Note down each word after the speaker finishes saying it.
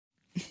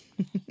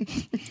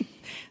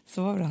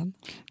Så var han.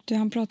 Du,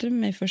 han pratade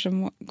med mig första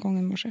gången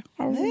i morse.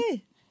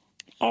 Nej.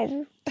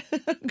 Au.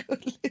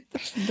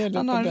 Gulligt.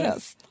 Han har en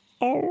röst.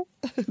 Au.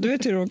 Du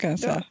vet hur de kan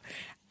säga.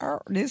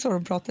 Ja. Det är så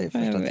de pratar i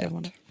första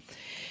timmarna.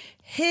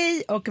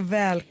 Hej och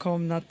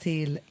välkomna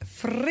till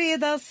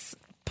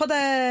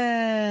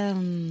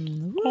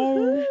Fredagspodden.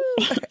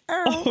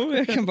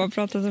 Jag kan bara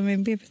prata som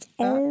min bebis.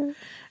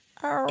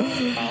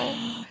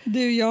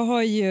 Du, jag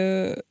har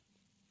ju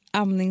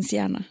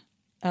amningshjärna.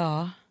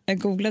 Ja. Jag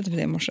googlade på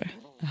det i morse.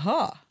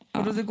 Jaha.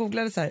 Och då du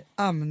googlade så här,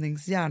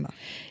 amningshjärna.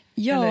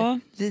 Ja. Eller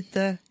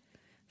lite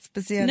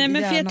speciell. Nej,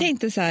 men hjärna. för jag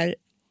tänkte så här,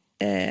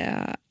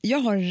 jag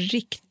har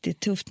riktigt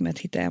tufft med att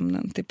hitta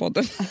ämnen till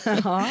podden.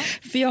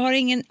 För jag har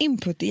ingen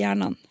input i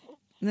hjärnan.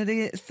 Nej, det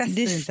är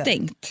inte.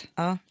 Stängt.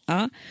 Ja.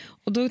 Ja.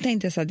 Och då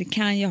tänkte jag så här, det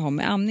kan jag ha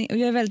med amning. Och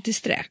jag är väldigt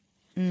disträ.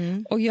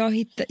 Mm. Och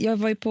jag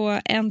var ju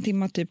på 1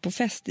 timme typ på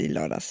fest i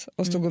lördags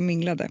och stod och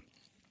minglade.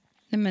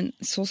 Nej, men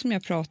så som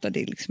jag pratade,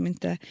 det är liksom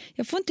inte,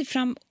 jag får inte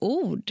fram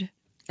ord.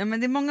 Ja, men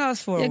det är många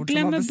svåra jag ord. Jag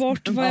glömmer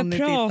bort vad jag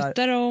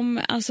pratar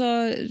om.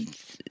 Alltså,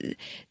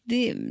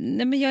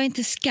 nej, men jag är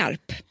inte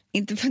skarp.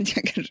 Inte för att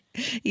jag kanske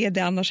är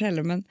det annars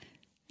heller, men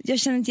jag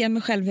känner inte igen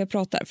mig själv hur jag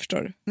pratar,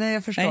 förstår du? Nej,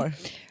 jag förstår. Nej.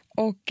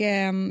 Och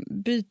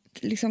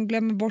liksom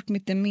glömmer bort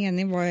mitt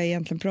mening, vad jag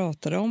egentligen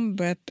pratar om.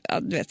 Du vet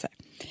så här.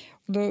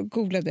 Och då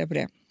googlade jag på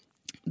det.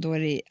 Då är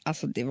det,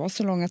 alltså, det var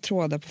så långa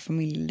trådar på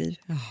familjeliv.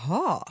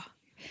 Jaha.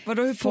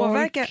 Vadå, hur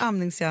påverkar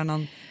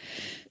amningshjärnan?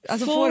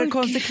 Alltså får det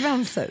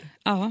konsekvenser?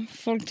 Ja,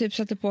 folk typ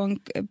sätter på en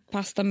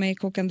pasta med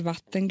kokande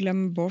vatten,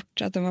 glömmer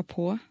bort att den var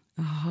på.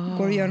 Aha.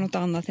 Går och gör något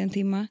annat i 1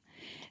 timme.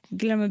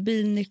 Glömmer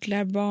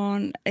bilnycklar,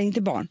 barn.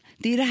 Inte barn,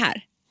 det är det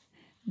här.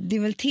 Det är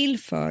väl till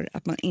för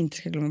att man inte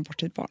ska glömma bort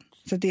sitt barn.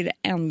 Så det är det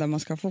enda man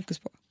ska ha fokus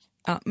på.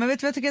 Ja, men vet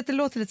du vad jag tycker att det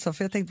låter lite så?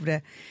 För jag tänkte på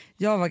det.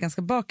 Jag var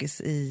ganska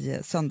bakis i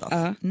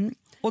söndags.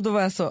 Och då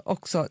var jag så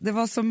också. Det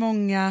var så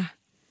många.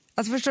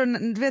 Alltså förstår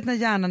du vet när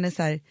hjärnan är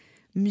så här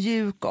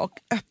mjuk och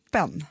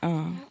öppen.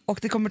 Och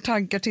det kommer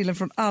tankar till en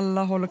från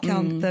alla håll och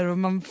kanter. Och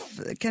man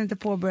kan inte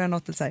påbörja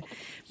något. Så här.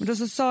 Men då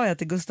så sa jag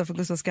till Gustav, för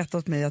Gustav skrattade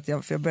åt mig.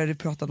 För jag började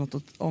prata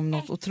om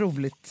något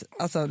otroligt.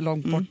 Alltså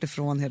långt bort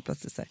ifrån helt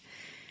plötsligt. Så här.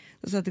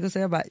 Då sa jag till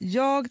Gustav,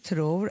 jag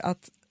tror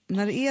att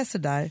när det är så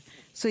där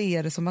så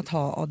är det som att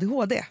ha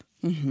ADHD.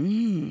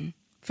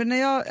 För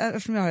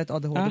eftersom jag har ett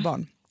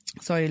ADHD-barn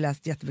så har jag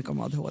läst jättemycket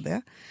om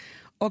ADHD.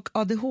 Och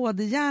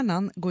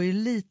ADHD-hjärnan går ju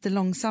lite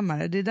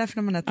långsammare. Det är därför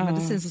när man äter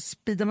medicin så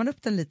speedar man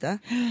upp den lite.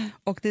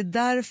 Och det är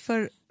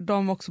därför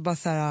de också bara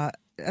så här,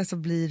 alltså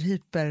blir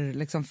hyper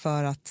liksom,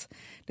 för att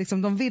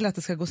liksom, de vill att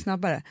det ska gå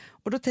snabbare.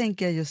 Och då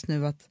tänker jag just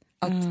nu att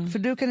för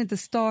du kan inte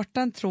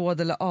starta en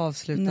tråd eller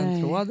avsluta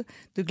en tråd.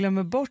 Du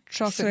glömmer bort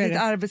saker. Ditt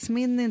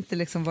arbetsminne inte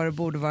liksom vad det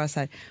borde vara så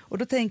här. Och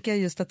då tänker jag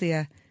just att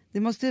det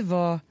måste ju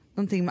vara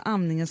någonting med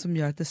amningen som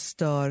gör att det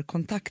stör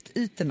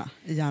kontaktytorna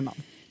i hjärnan.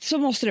 Så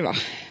måste det vara.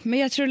 Men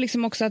jag tror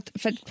liksom också att,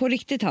 för på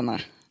riktigt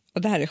Hanna,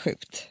 och det här är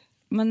sjukt,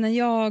 men när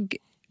jag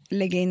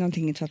lägger in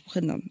någonting i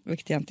tvättmaskinen,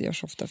 vilket jag inte gör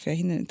så ofta för jag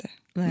hinner inte.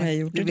 Nej, men jag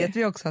gjorde det. Vet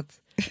vi också att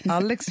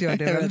Alex gör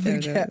det väldigt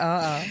mycket.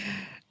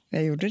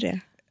 Jag gjorde det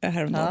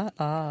häromdagen.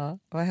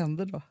 Vad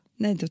hände då?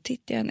 Nej, då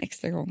tittade jag en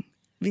extra gång.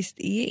 Visst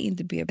är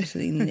inte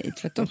bebisen inne i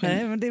tvättmaskinen?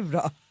 Nej, men det är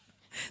bra.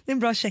 Det är en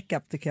bra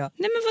check-up tycker jag.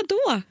 Nej, men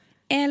vadå?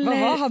 Eller... Vad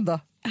var han då?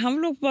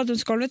 Han låg på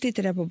badrumsgolvet,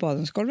 tittade jag på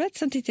badrumsgolvet,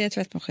 sen tittade jag i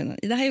tvättmaskinen.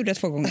 Det här gjorde jag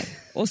 2 gånger.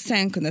 Och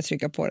sen kunde jag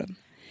trycka på den.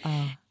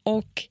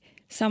 Och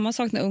samma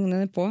sak när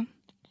ugnen är på.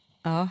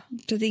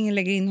 Så att ingen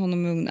lägger in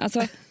honom i ugnen.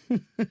 Alltså...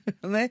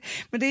 Nej,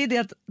 men det är det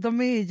att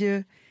de är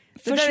ju...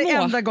 Det där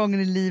är enda gången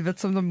i livet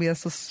som de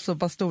är så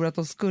pass stora att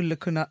de skulle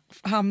kunna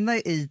hamna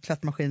i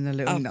tvättmaskinen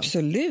eller ugnen.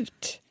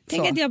 Absolut.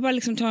 Tänk att jag bara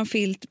liksom tar en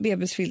filt,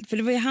 bebisfilt, för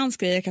det var ju hans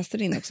grej jag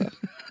kastade in också.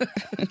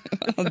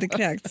 Det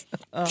kräks.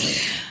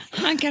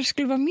 Han kanske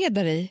skulle vara med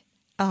där i.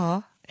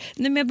 Nej,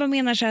 men jag bara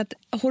menar så här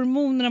att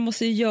hormonerna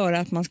måste ju göra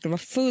att man ska vara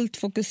fullt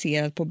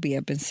fokuserad på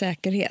bebens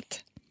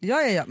säkerhet.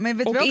 Ja. Men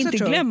vet och också inte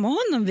glömma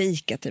honom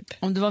vika typ.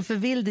 Om du var för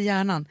vild i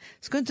hjärnan,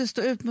 ska inte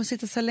stå ut med att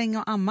sitta så länge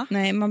och amma?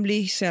 Nej, man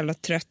blir så jävla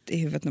trött i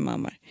huvudet när man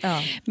ammar.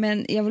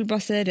 Men jag vill bara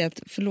säga det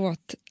att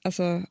förlåt,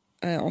 alltså,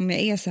 om jag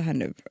är så här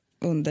nu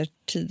under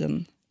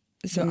tiden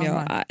som jag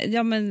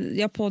ammar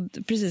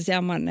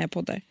när jag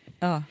poddar.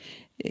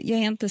 Jag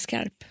är inte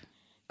skarp.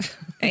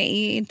 Jag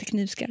är inte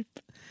knivskarp.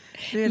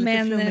 Det är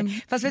lite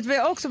flummig. Fast vet du vad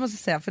jag också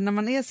måste säga? För när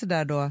man är så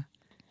där då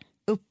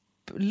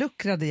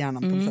uppluckrad i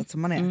hjärnan på något sätt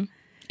som man är.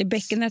 I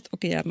bäckenet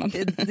och i hjärnan.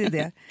 Det är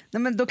det.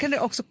 Nej, men då kan det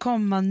också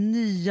komma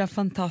nya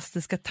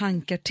fantastiska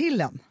tankar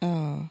till en.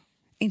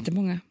 Inte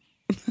många.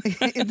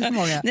 Inte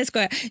många. Nej,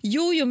 ska jag.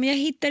 Jo, men jag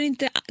hittar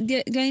inte,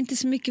 jag är inte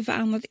så mycket för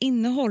annat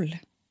innehåll.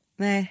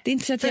 Nej. Det är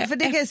inte så att för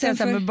det kan jag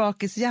säga med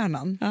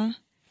bakishjärnan.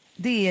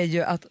 Det är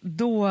ju att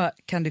då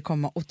kan det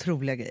komma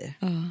otroliga grejer.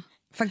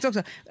 Faktiskt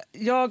också,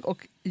 jag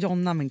och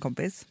Jonna, min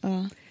kompis,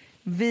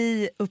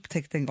 vi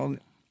upptäckte en gång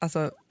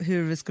alltså,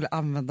 hur vi skulle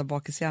använda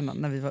bakishjärnan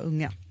när vi var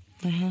unga.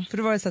 För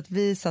då var det så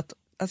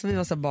att vi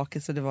var så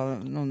bakis och det var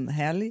någon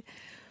helg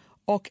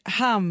och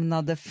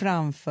hamnade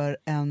framför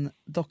en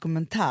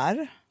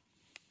dokumentär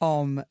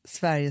om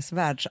Sveriges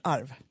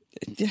världsarv.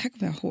 Det här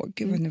kommer jag ihåg.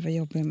 Gud vad ni var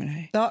jobbiga med det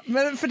här. Ja,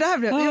 men för det här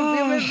blev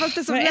jag fast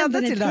det som ledde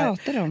till det här.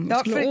 Pratade om. Ja,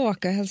 skulle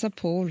åka och hälsa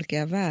på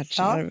olika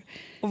världsarv. Ja.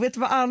 Och vet du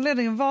vad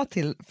anledningen var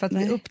till? För att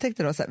vi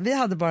upptäckte då, så här, vi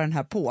hade bara den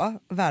här på,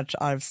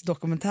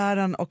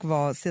 världsarvsdokumentären, och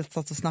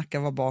satt och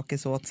snackade, var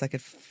bakis och åt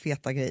säkert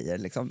feta grejer.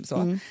 Liksom,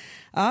 så.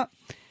 Ja.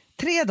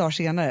 3 dagar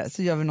senare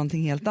så gör vi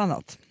någonting helt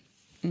annat.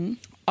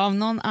 Av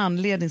någon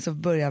anledning så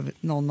börjar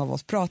någon av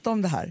oss prata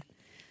om det här.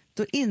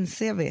 Då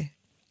inser vi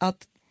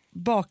att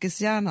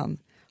bakishjärnan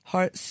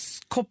har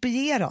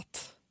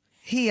kopierat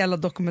hela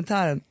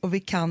dokumentären och vi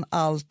kan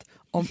allt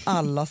om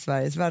alla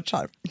Sveriges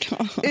världsarv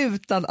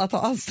utan att ha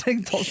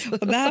ansträngt oss.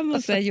 Och det här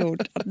måste ha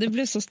gjort att ni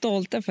blev så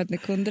stolta för att ni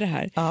kunde det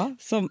här. Ja.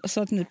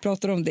 Så att ni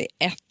pratade om det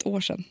 1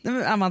 år sedan. Nej,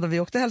 men Amanda, vi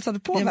åkte och hälsade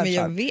på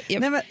världsarv.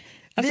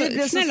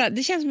 Snälla,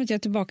 det känns som att jag är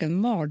tillbaka i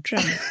en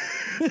mardröm.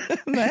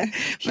 Nej,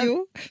 men...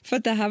 Jo, för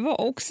att det här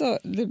var också,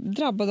 det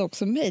drabbade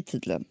också mig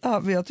tydligen. Ja,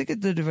 men jag tycker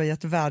inte du har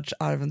gett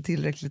världsarven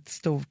tillräckligt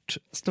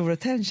stor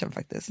attention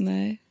faktiskt.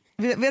 Nej.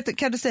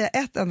 Kan du säga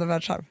ett enda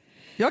världsarv?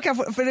 Jag kan,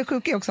 för det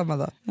sjuka är också,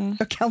 Amanda.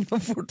 Jag kan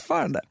dem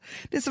fortfarande.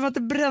 Det är som att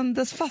det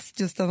brändes fast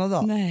just denna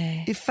dag.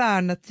 Nej. I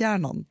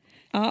Färnet-hjärnan.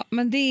 Ja,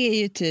 men det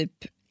är ju typ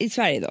i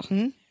Sverige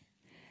då.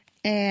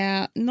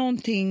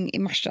 Någonting i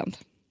Marstrand.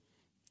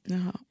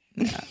 Jaha.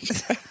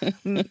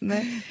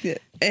 Nej.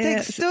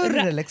 Tänk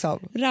större liksom.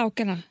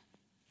 Raukarna.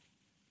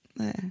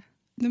 Nej.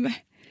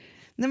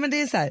 Nej men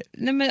det är så här.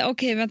 Nej men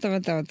okej,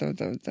 vänta.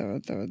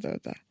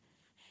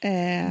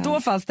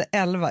 Då fanns det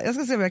 11. Jag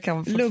ska se om jag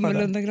kan fortfarande.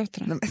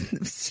 Lummelundagrottorna. Nej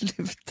men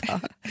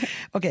sluta.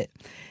 Okej.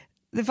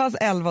 Det fanns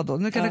 11 då.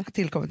 Nu kan det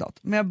tillkommit något.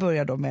 Men jag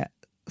börjar då med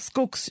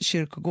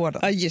Skogskyrkogården.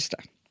 Ja, just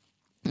det.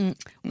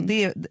 Och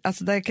det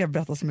alltså där kan jag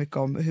berätta så mycket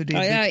om hur det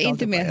är. Jag är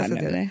inte med här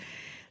nu.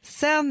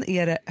 Sen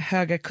är det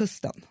Höga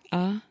kusten.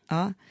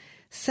 Ja.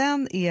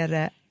 Sen är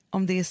det,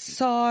 om det är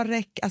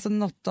Sarek, alltså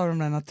något av de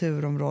där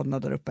naturområdena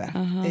där uppe.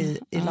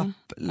 I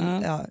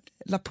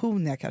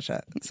Laponia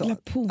kanske. Så.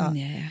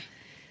 Laponia, ja.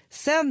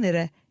 Sen är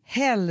det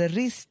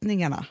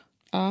hällristningarna.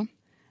 Ja.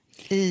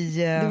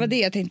 Det var det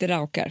jag tänkte,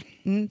 raukar.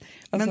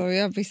 Alltså,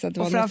 jag visste att det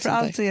var och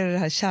framförallt så är det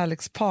här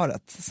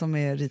kärleksparet som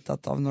är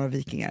ritat av några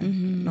vikingar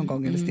någon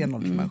gång, eller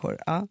stenåldersmänniskor.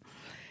 Ja.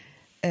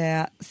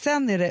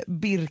 Sen är det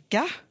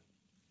Birka.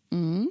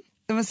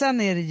 Men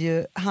sen är det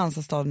ju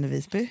Hansastaden i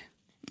Visby.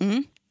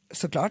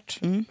 Såklart.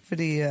 För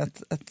det är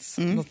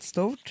ju något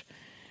stort.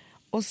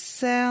 Och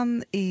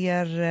sen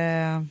är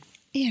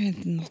det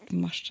inte något på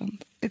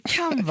Marstrand? Det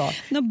kan vara.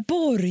 Något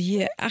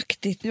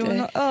borgaktigt. Jo,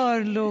 någon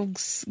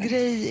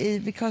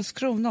örlogsgrej i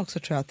Karlskrona också,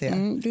 tror jag att det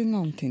är. Det är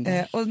någonting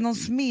där. Och någon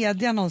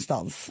smedja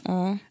någonstans.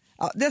 Ja,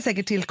 det har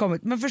säkert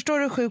tillkommit. Men förstår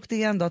du hur sjukt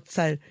det är ändå att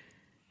så här,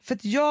 för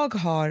att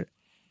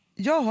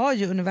jag har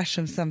ju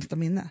universums sämsta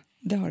minne.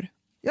 Det har du.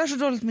 Jag har så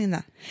dåligt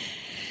minne.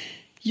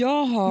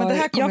 Jag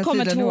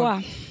kommer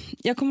 2.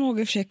 Jag kommer ihåg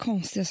i och för sig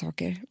konstiga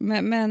saker.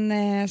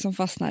 Men som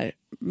fastnar.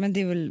 Men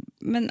det är väl,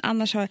 men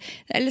annars har,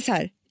 eller så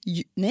här,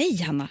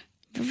 nej Hanna.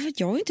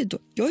 Jag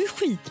är ju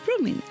skitbra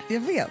minne.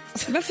 Jag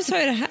vet. Varför sa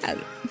jag det här?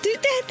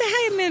 Det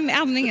här är med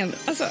andningen.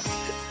 Alltså.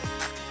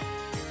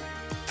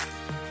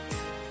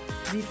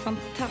 Det är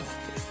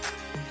fantastiskt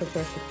för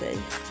Perfect Day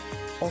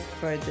och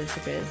för Daisy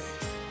Grace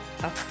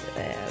att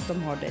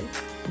de har dig.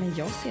 Men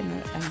jag ser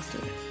nu en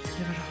historia.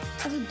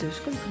 Alltså du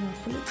skulle kunna vara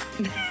polis.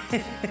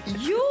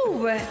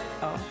 Jo!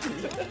 Ja.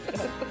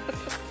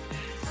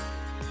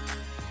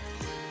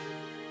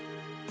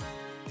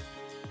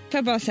 Får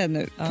jag bara säga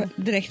nu,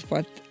 direkt på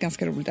ett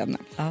ganska roligt ämne.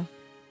 Ja.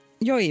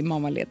 Jag är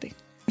mammaledig.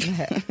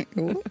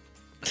 Jo.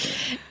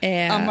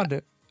 Ammar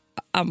du?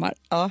 Ammar.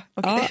 Ja,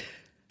 okej.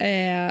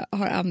 Ja,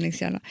 har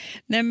amningshjärna.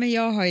 Nej, men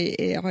jag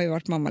har ju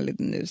varit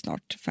mammaledig nu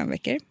snart 5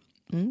 veckor.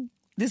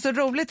 Det är så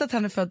roligt att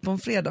han är född på en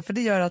fredag, för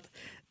det gör att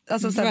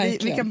alltså, så här,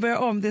 vi kan börja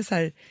om. Det är så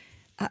här,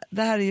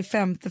 det här är ju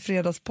 5:e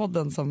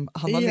fredagspodden som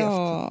han har levt.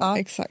 Ja,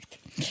 exakt.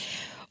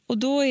 Och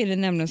då är det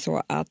nämligen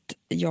så att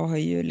jag har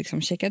ju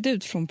liksom checkat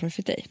ut från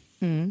Perfect Day.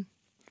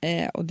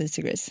 Och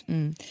Daisy Grace.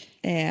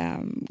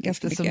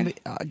 Ganska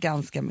mycket.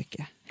 Ganska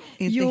mycket.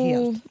 Inte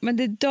helt. Men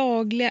det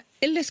dagliga,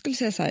 eller jag skulle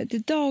säga så här,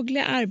 det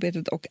dagliga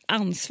arbetet och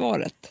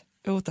ansvaret.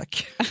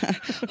 Tack.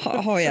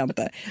 har jag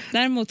inte.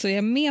 Däremot så är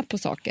jag med på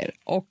saker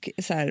och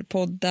så här,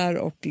 poddar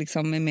och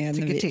liksom är med.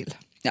 Tycker till.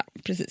 Ja,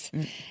 precis.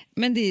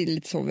 Men det är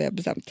lite så vi har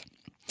bestämt.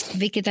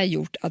 Vilket har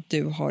gjort att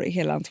du har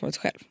hela ansvaret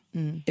själv.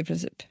 I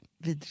princip.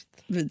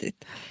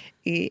 Vidrigt.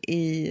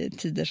 I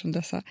tider som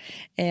dessa.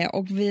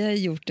 Och vi har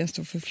gjort en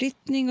stor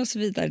förflyttning och så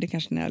vidare. Det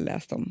kanske ni har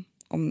läst om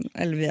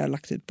eller vi har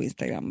lagt ut på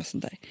Instagram och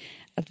sånt där.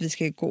 Att vi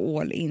ska gå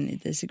all in i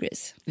Daisy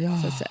Grace.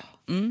 Ja. Så att säga.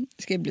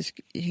 Det ska bli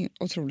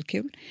otroligt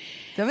kul.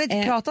 Det har vi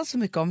inte pratat så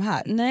mycket om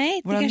här.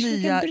 Nej, våra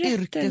nya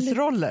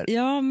yrkesroller.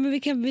 Ja, men vi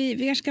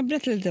kanske kan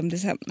berätta lite om det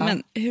sen. Ja.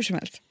 Men hur som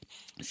helst.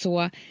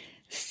 Så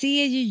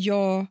ser ju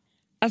jag,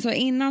 alltså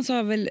innan så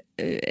har väl,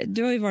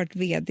 du har ju varit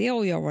vd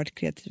och jag har varit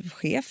kreativ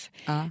chef.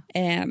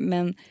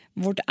 Men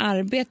vårt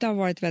arbete har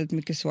varit väldigt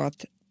mycket så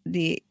att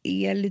det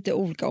är lite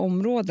olika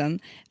områden,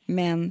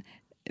 men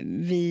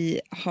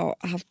vi har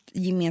haft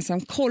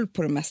gemensam koll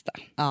på det mesta.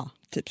 Ja.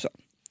 Typ så.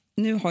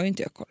 Nu har ju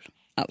inte jag koll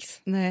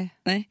alls. Nej.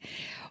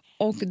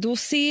 Och då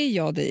ser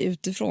jag dig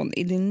utifrån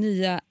i din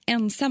nya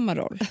ensamma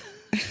roll.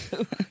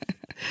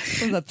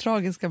 Den där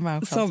tragiska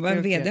människan. Som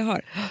en vd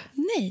har.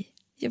 Nej,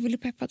 jag ville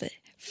peppa dig.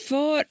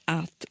 För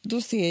att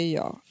då ser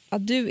jag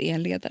att du är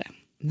en ledare.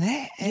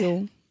 Nej.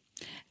 Jo,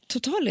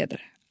 total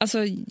ledare.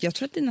 Alltså, jag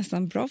tror att det är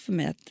nästan bra för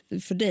mig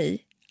för dig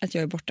att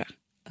jag är borta.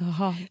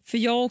 Aha. För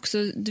jag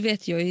också, du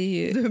vet, jag är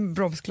ju... Du är en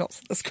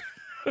bromskloss.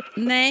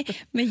 Nej,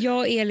 men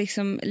jag är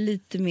liksom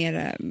lite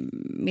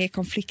mer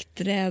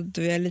konflikträdd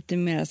och jag är lite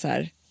mer så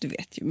här, du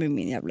vet ju, med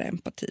min jävla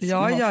empati.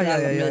 Ja.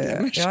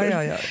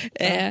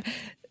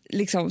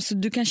 Liksom, så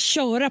du kan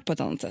köra på ett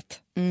annat sätt.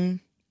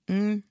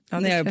 Ja,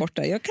 när jag är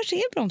borta. Jag kanske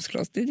är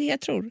bromskloss, det är det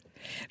jag tror.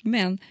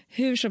 Men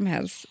hur som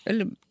helst,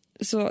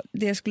 så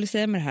det jag skulle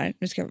säga med det här,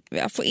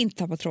 jag får inte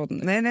tappa tråden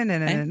nu.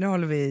 Nej, nu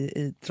håller vi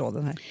i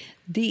tråden här.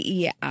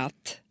 Det är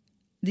att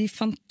det är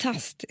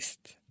fantastiskt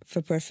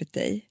för Perfect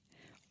Day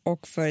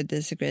och för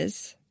Daisy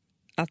Grace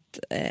att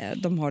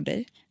de har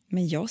dig.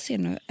 Men jag ser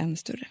nu än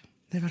större.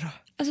 Det var då.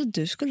 Alltså,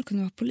 du skulle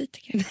kunna vara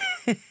politiker.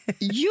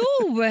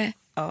 Jo!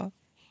 Ja.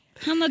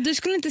 Hanna, du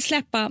skulle inte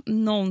släppa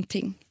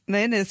någonting.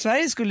 Nej,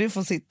 Sverige skulle ju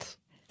få sitt.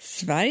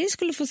 Sverige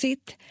skulle få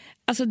sitt.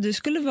 Alltså, du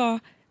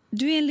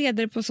är en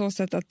ledare på så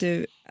sätt att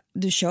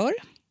du kör.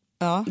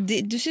 Ja.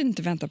 Du ska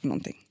inte vänta på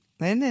någonting.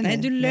 Nej,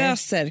 du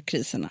löser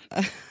kriserna.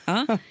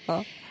 Ja.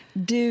 Ja.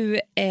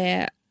 Du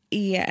är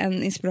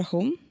en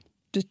inspiration.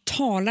 Du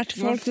talar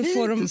till folk. Vad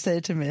fint du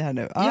säger till mig här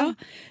nu. Ja,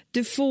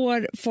 du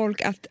får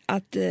folk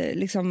att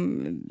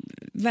liksom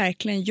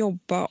verkligen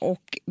jobba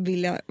och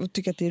vilja och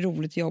tycka att det är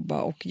roligt att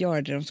jobba och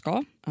göra det de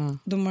ska.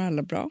 De mår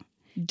alla bra.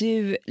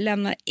 Du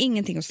lämnar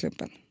ingenting åt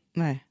slumpen.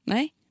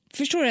 Nej.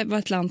 Förstår du vad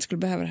ett land skulle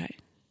behöva det här?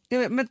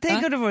 Ja, men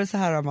tänk om det vore så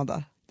här,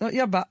 Amanda.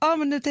 Jag bara,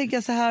 men nu tänker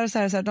jag så här och så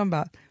här och så här. De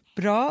bara,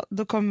 bra,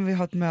 då kommer vi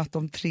ha ett möte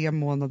om 3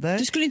 månader.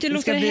 Du skulle inte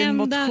låta det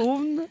hända. Det ska bli en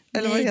motion,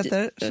 eller vad det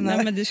heter.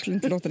 Nej, men du skulle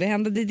inte låta det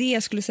hända. Det är det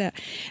jag skulle säga.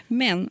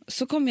 Men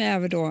så kom jag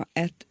över då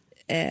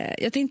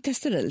jag tänkte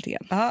testa dig lite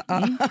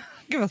grann.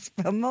 Gud vad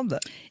spännande.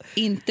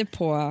 Inte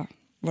på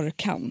vad du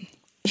kan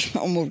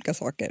om olika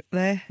saker.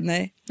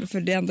 Nej,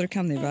 för det enda du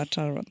kan är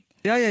världsarven.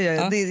 Ja.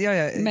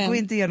 Men, gå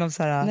inte igenom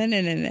så här.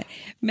 Nej.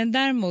 Men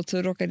däremot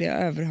så råkade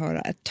jag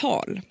överhöra ett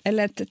tal.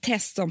 Eller ett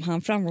test som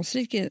han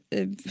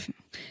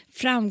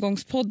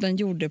Framgångspodden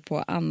gjorde på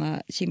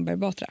Anna Kinberg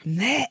Batra.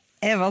 Nej,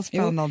 vad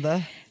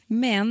spännande. Jo.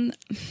 Men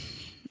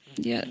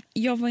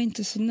jag var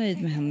inte så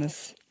nöjd med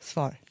hennes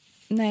svar.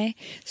 Nej,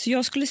 så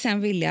jag skulle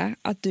sen vilja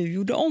att du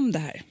gjorde om det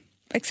här.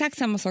 Exakt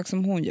samma sak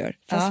som hon gör,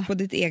 fast på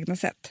ditt egna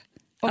sätt.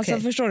 Okay. Alltså,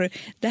 förstår du?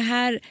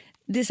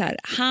 Det är så här,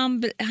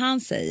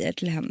 han säger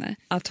till henne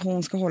att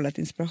hon ska hålla ett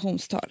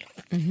inspirationstal.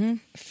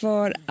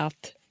 För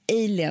att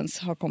aliens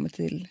har kommit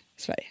till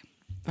Sverige.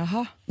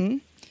 Aha.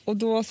 Och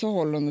då så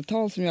håller hon ett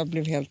tal som jag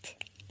blev helt...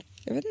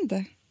 Jag vet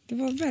inte, det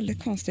var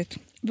väldigt konstigt.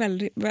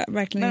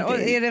 Verkligen. Men, och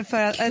är det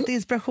för ett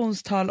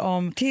inspirationstal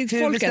om till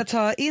hur folket. Vi ska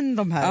ta in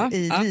de här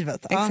i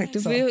livet? Exakt,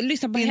 du får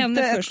lyssna på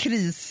henne först. Inte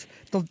ett kris,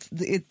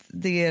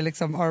 det är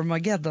liksom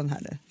Armageddon här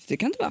nu. Det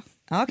kan det vara.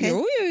 Okay.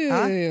 Jo.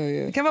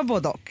 Det kan vara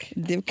både och.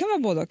 Det kan vara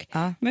både och.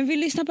 Men vi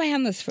lyssnar på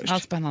hennes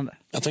först. Spännande.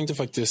 Jag tänkte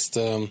faktiskt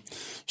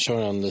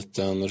köra en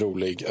liten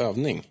rolig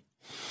övning.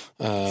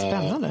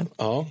 Spännande.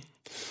 Ja.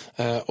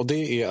 Och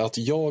det är att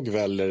jag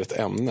väljer ett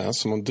ämne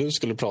som om du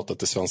skulle prata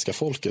till svenska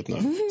folket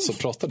nu, så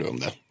pratar du om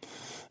det.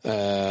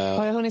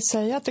 Har jag hunnit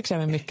säga att det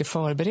kräver mycket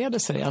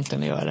förberedelser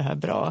egentligen att göra det här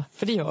bra?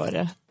 För det gör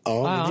det.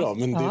 Ja, det är bra.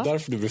 Men det är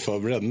därför du blir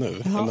förberedd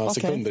nu, några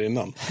sekunder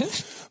innan.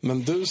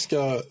 Men du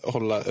ska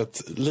hålla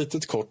ett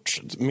litet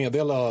kort,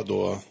 meddela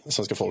då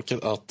svenska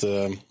folket att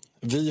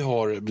vi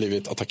har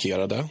blivit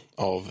attackerade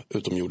av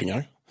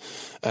utomjordingar.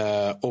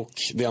 Och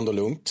det är ändå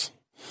lugnt.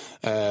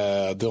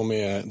 De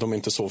är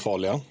inte så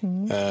farliga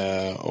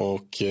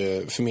och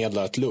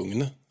förmedlar ett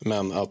lugn,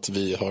 men att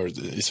vi har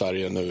i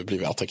Sverige nu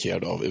blivit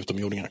attackerade av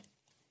utomjordingar.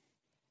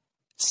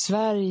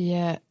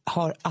 Sverige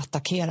har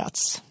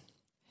attackerats.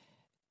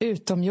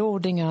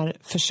 Utomjordingar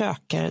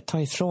försöker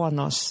ta ifrån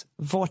oss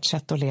vårt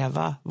sätt att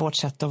leva, vårt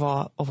sätt att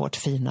vara och vårt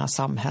fina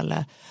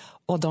samhälle.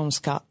 Och de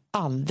ska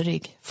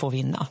aldrig få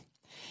vinna.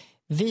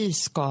 Vi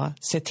ska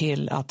se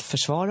till att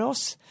försvara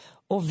oss.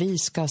 Och vi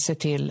ska se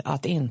till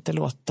att inte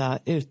låta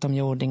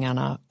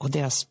utomjordingarna och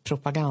deras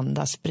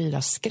propaganda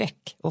sprida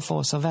skräck och få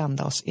oss att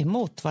vända oss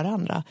emot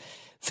varandra.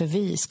 För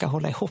vi ska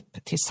hålla ihop,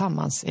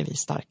 tillsammans är vi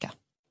starka.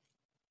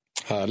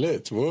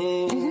 Härligt,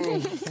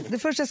 wow. Det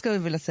första ska jag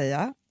vilja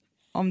säga,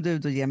 om du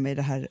då ger mig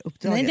det här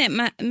uppdraget.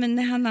 Nej, men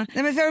Hanna...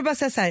 Nej, men jag vill bara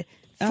säga så här,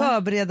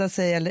 förbereda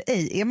sig eller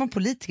ej. Är man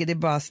politiker, det är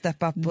bara step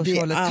up och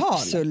hålla ett tal.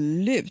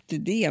 Absolut, det är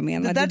det jag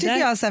menar. Det där tycker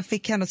jag så här,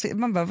 fick henne,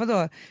 man bara,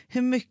 vadå?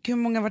 Hur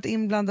många har varit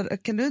inblandade?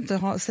 Kan du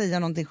inte säga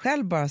någonting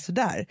själv bara så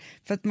där?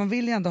 För att man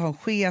vill ju ändå ha en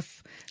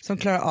chef som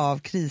klarar av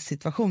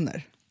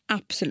krissituationer.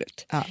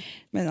 Absolut. Ja.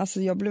 Men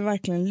alltså, jag blev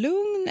verkligen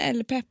lugn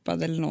eller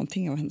peppad eller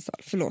någonting av hennes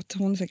tal. Förlåt,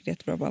 hon är säkert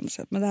jättebra på andra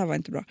sätt, men det här var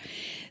inte bra.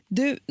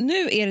 Du,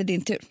 nu är det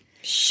din tur.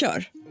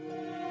 Kör!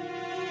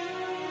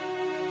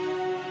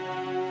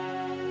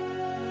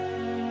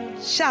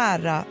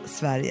 Kära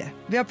Sverige,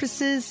 vi har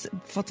precis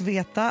fått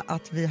veta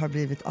att vi har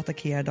blivit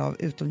attackerade av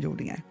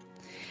utomjordingar.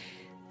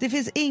 Det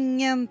finns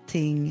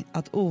ingenting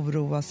att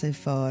oroa sig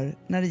för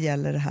när det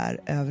gäller det här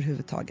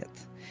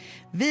överhuvudtaget.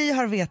 Vi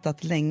har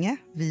vetat länge,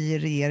 vi i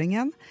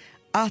regeringen,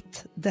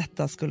 att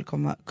detta skulle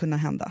kunna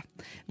hända.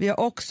 Vi har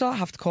också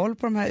haft koll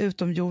på de här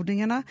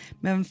utomjordingarna,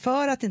 men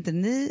för att inte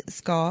ni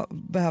ska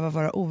behöva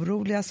vara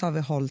oroliga så har vi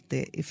hållit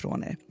det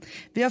ifrån er.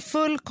 Vi har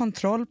full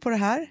kontroll på det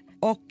här.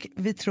 Och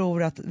vi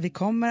tror att vi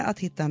kommer att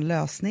hitta en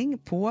lösning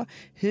på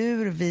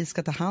hur vi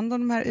ska ta hand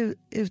om de här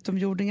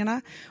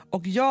utomjordingarna.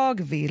 Och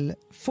jag vill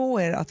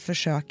få er att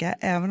försöka,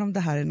 även om det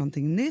här är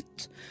någonting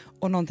nytt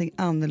och någonting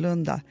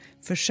annorlunda,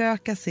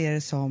 försöka se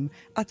det som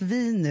att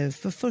vi nu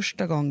för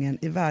första gången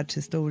i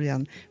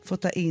världshistorien får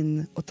ta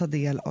in och ta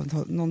del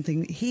av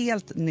någonting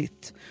helt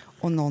nytt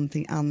och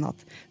någonting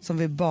annat som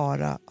vi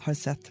bara har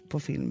sett på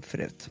film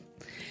förut.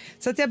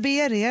 Så att jag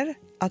ber er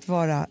att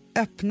vara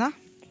öppna,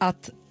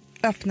 att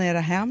öppna era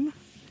hem,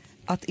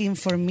 att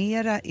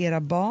informera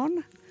era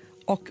barn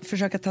och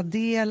försöka ta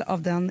del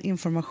av den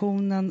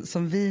informationen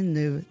som vi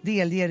nu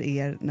delger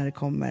er när det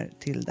kommer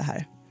till det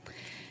här.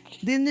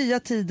 Det är nya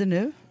tider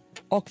nu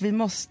och vi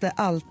måste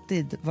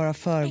alltid vara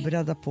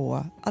förberedda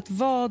på att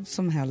vad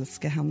som helst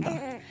ska hända.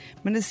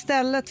 Men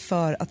istället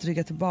för att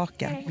rygga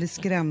tillbaka, bli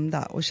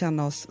skrämda och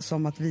känna oss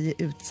som att vi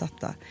är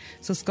utsatta,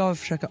 så ska vi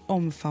försöka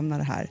omfamna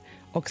det här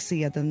och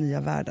se den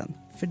nya världen.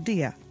 För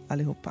det,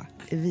 allihopa,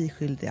 är vi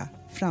skyldiga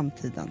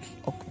framtiden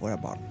och våra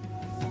barn.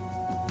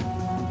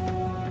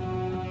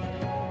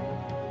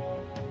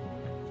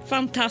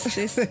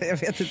 Fantastiskt. Jag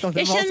vet inte om det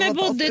jag var känner mig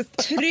både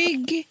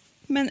trygg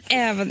men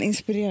även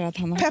inspirerad,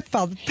 Hanna.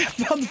 Peppad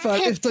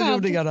för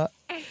utomjordingarna.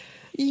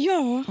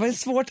 Ja. Vad är ett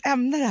svårt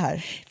ämne det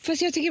här?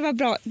 Fast jag tycker det var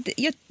bra.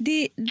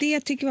 Det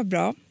jag tycker var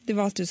bra, det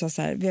var att du sa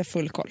så här, vi har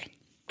full koll.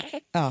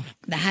 Ja.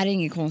 Det här är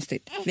inget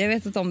konstigt. Vi har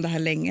vetat om det här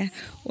länge.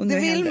 Och nu det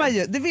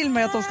vill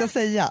man ju att de ska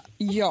säga.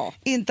 Ja.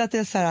 Inte att det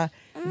är så här,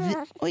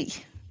 oj,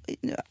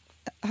 nu,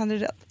 han är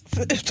rädd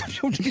för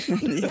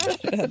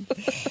utomjordingarna.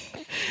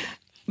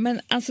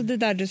 Men alltså det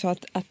där du sa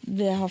att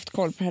vi har haft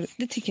koll på det här,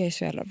 det tycker jag är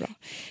så jävla bra.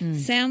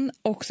 Sen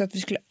också att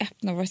vi skulle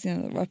öppna våra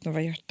sinnen och öppna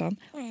våra hjärtan.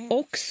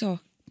 Också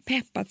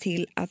peppa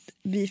till att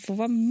vi får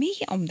vara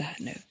med om det här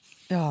nu.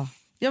 Ja,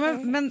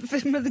 men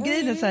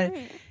grejen är så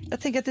här, jag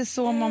tänker att det är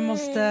så man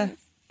måste,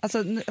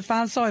 alltså, för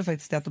han sa ju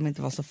faktiskt att de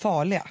inte var så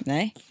farliga.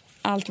 Nej,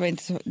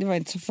 det var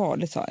inte så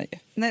farligt, sa han ju.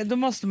 Nej, då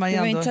måste man ju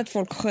det var ändå... inte så att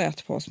folk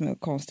sköt på oss med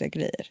konstiga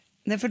grejer.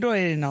 Nej, för då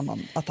är det en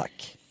annan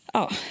attack.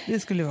 Ja. Det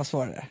skulle ju vara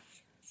svårare.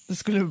 Då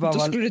skulle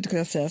du inte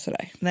kunna säga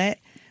sådär. Nej,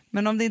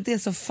 men om det inte är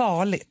så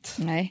farligt.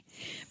 Nej,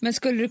 men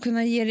skulle du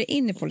kunna ge dig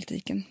in i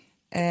politiken?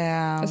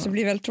 Alltså det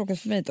blir väldigt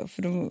tråkigt för mig då,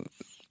 för då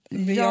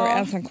blir jag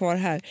ensam kvar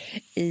här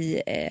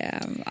i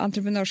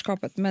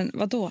entreprenörskapet. Men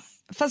vad då?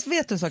 Fast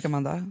vet du sak,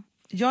 Amanda?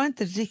 Jag är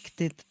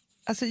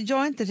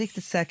inte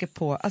riktigt säker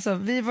på... Alltså,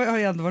 vi har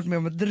ju ändå varit med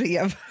om ett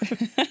drev.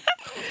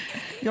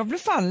 Jag blir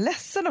fan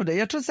ledsen av det.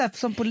 Jag tror så här,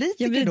 som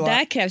politiker då...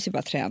 Där krävs ju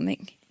bara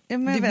träning. Ja,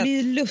 du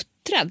blir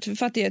luttrad.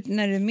 För att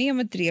när du är med om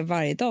ett drev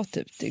varje dag,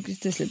 typ,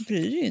 till slut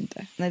bryr du ju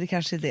inte. Nej, det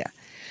kanske är det.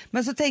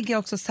 Men så tänker jag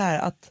också så här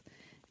att...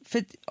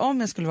 För om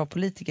jag skulle vara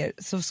politiker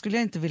så skulle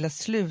jag inte vilja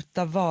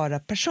sluta vara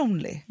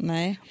personlig.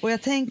 Nej. Och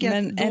jag tänker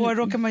att då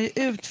råkar man ju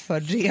ut för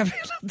drev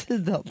hela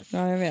tiden.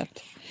 Ja, jag vet.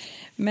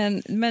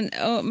 Men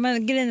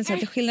grejen är så att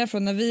det skillnad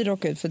från när vi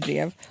råkar ut för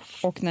drev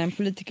och när en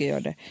politiker gör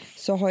det,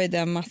 så har ju det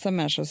en massa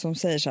människor som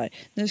säger så här,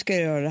 nu ska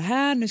jag göra det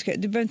här,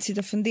 du behöver inte sitta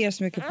och fundera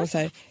så mycket på så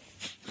här,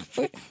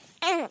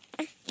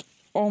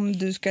 om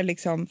du ska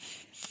liksom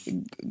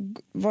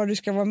vad du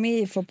ska vara med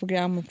i för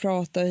program och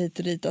prata och hit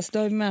och dit. Alltså du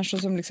har ju människor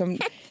som liksom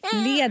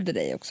leder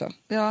dig också.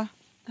 Ja,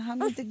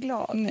 han är inte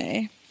glad.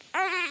 Nej,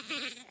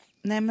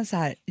 men så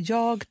här,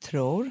 jag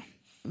tror,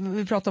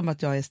 vi pratar om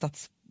att jag är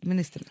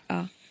statsminister.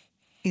 Ja.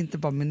 Inte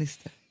bara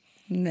minister.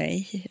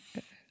 Nej,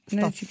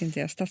 det tycker inte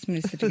jag.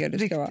 Statsminister tycker jag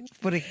du ska vara.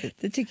 På riktigt.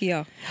 Det tycker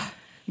jag.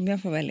 Om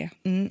jag får välja.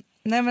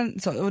 Nej, men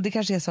så, och det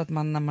kanske är så att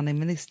man när man är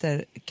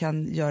minister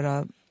kan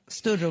göra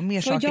större och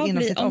mer saker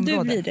inom sitt område.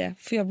 Om du blir det,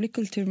 får jag bli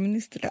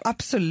kulturminister då?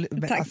 Absolut,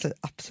 men, alltså,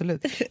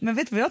 absolut. Men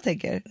vet du vad jag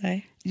tänker?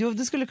 Nej. Jo,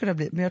 det skulle kunna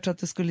bli, men jag tror att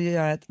det skulle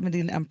göra med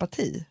din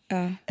empati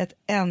ett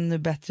ännu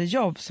bättre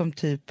jobb som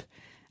typ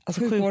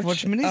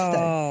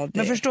sjukvårdsminister.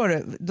 Men förstår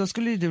du, då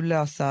skulle ju du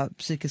lösa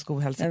psykisk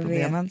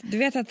ohälsoproblemen. Du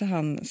vet att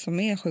han som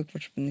är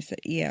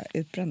sjukvårdsminister är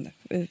utbränd.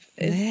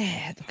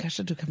 Nej, då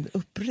kanske du kan bli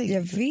uppringd.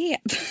 Jag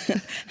vet.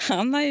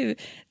 Han har ju,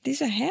 det är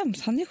så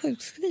hemskt, han är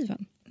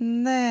sjukskriven.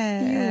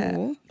 Nej,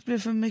 jo. Det blev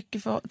för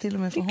mycket till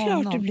och med för honom. Det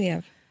är klart det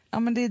blev. Ja,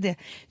 men det är det.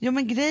 Jo,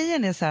 men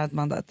grejen är så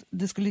här att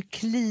det skulle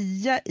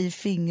klia i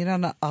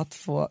fingrarna att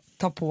få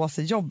ta på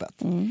sig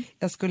jobbet.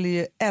 Jag skulle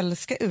ju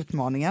älska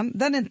utmaningen.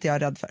 Den är inte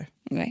jag rädd för.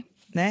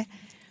 Nej.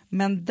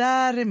 Men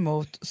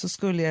däremot så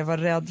skulle jag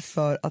vara rädd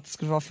för att det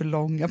skulle vara för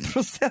långa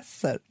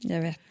processer.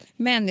 Jag vet.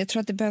 Men jag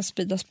tror att det behöver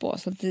spridas på.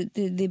 Så att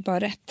det är bara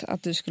rätt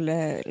att du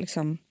skulle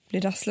liksom bli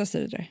rastlös i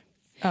det där.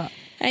 Ja.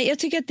 Nej, jag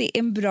tycker att det är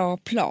en bra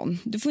plan.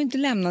 Du får inte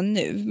lämna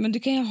nu, men du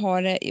kan ju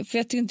ha det, för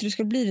jag tycker inte du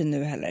ska bli det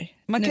nu heller.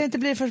 Man kan inte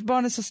bli först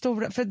barn är så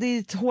stora, för det är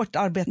ett hårt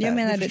arbete. Jag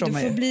menar, du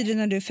får bli det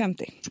när du är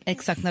 50.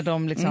 Exakt, när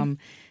de liksom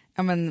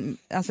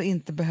alltså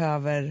inte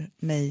behöver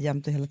mig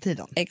jämt och hela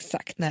tiden.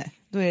 Exakt. Nej,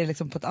 då är det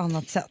liksom på ett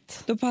annat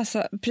sätt. Då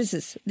passar,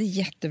 precis, det är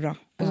jättebra.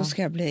 Och då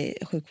ska jag bli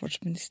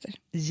sjukvårdsminister.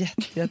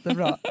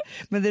 Jättebra.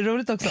 Men det är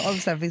roligt också,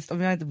 visst,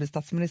 om jag inte blir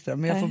statsminister,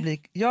 men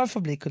jag får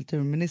bli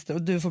kulturminister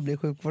och du får bli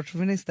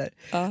sjukvårdsminister.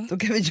 Då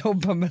kan vi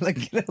jobba mellan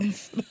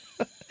gränserna.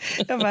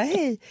 Jag bara,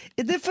 hej,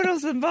 är du på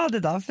Rosenbad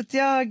idag? För att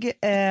jag...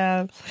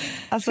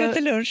 ska jag ta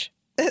lunch?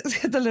 Ska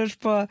jag ta lunch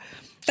på...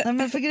 Nej,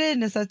 men för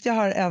grejen är så att jag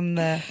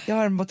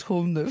har en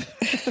motion nu.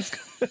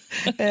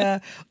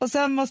 Och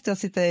sen måste jag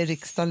sitta i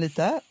riksdagen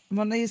lite.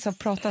 Man är ju så här,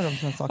 pratar om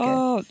såna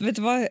saker. Vet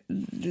du vad?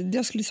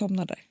 Jag skulle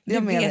somna där. Det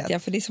vet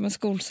jag, för det är som en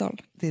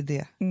skolsal. Det är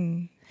det.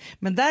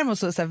 Men däremot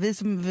så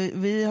här,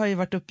 vi har ju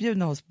varit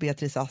uppbjudna hos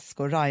Beatrice Ask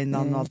och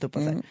Rainan och allt upp.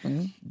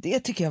 Det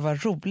tycker jag var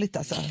roligt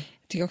alltså.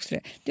 Jag tycker också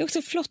det. Det är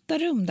också flotta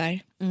rum där.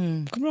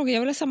 Kommer du ihåg, jag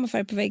vill ha samma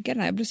färg på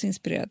väggarna. Jag blev så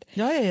inspirerad.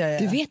 Ja.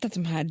 Du vet att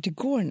de här de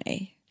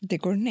Gournay,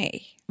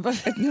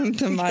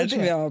 de här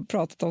som jag har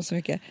pratat om så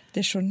mycket,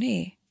 de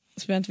Journay,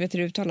 som jag inte vet hur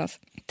det uttalas,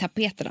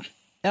 tapeterna.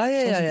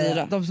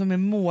 Ja. De som är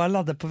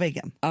målade på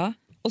väggen. Ja.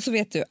 Och så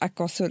vet du,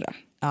 Akasura.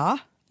 Ja.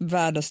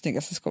 Världens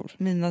snyggaste skor.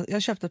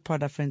 Jag köpte ett par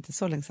där för inte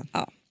så länge sedan.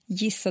 Ja.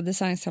 Gissa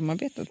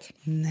designsamarbetet.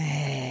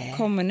 Nej.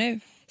 Kommer nu.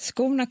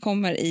 Skorna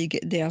kommer i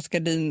deras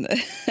gardin,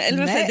 eller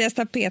vad säger deras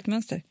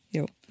tapetmönster.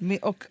 Jo.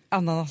 Och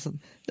ananasen.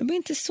 De är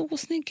inte så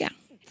snygga.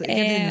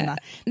 Gardinerna.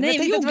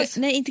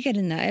 Nej, inte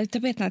gardinerna.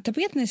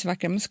 Tapeterna är så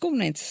vackra, men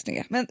skorna är inte så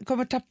snygga. Men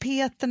kommer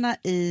tapeterna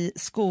i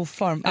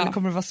skoform eller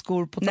kommer det vara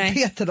skor på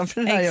tapeterna?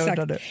 För den här jag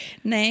undrar du.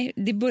 Nej,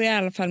 det börjar i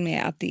alla fall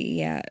med att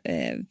det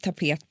är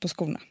tapet på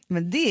skorna.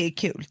 Men det är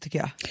kul tycker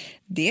jag.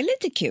 Det är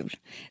lite kul.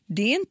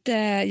 Det är inte,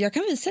 jag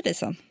kan visa dig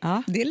sen.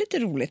 Ja. Det är lite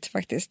roligt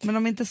faktiskt. Men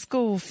om inte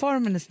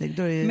skoformen är snygg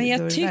då är det. Men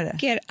jag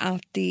tycker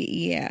att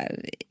det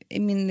är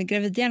min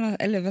gravidhjärna,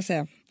 eller vad säger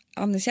jag?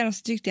 Amnesiärna,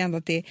 så tyckte jag ändå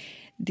att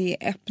det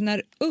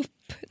öppnar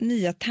upp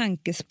nya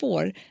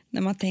tankespår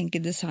när man tänker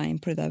design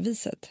på det där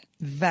viset.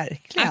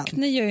 Verkligen.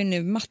 Acne gör ju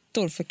nu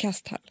mattor för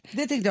kasthall.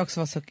 Det tyckte jag också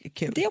var så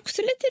kul. Det är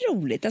också lite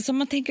roligt. Alltså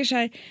man tänker så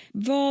här,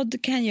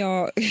 vad kan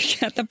jag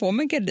ta på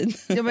mig gardin?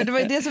 Ja, men det var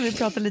ju det som vi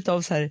pratade lite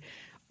om så här.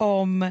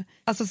 Om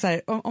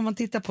man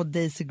tittar på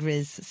Daisy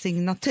Grace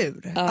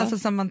signatur, alltså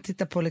som man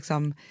tittar på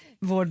liksom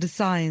vår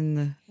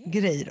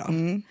designgrej då.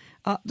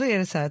 Då är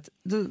det så här att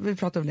vi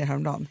pratade om det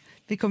häromdagen.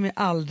 Vi kommer ju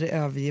aldrig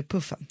överge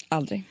puffen.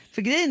 Aldrig.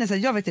 För grejen är så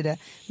här, jag vet ju det,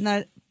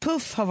 när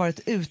puff har varit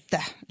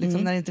ute,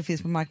 liksom när det inte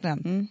finns på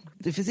marknaden,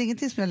 det finns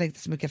ingenting som jag längtar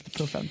så mycket efter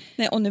puffen.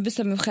 Nej, och nu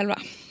bestämmer vi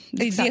själva.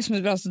 Det är Exakt. Det som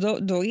är bra, så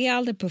då är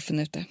aldrig puffen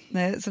ute.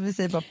 Nej, så vi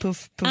säger bara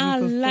puff.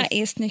 Alla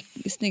är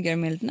snyggare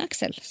med en liten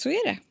axel, så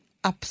är det.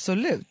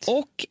 Absolut.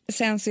 Och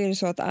sen så är det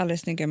så att alla är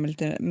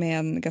snyggare med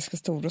en ganska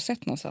stor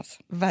rosett någonstans.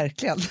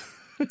 Verkligen.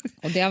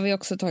 Och det har vi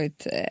också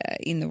tagit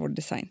in i vår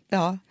design.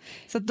 Ja,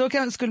 så då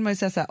skulle man ju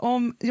säga så här,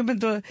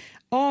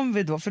 om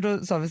vi då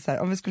sa vi så här,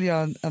 om vi skulle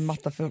göra en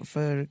matta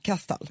för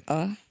kasthall,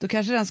 då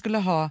kanske den skulle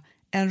ha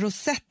en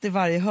rosett i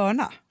varje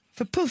hörna.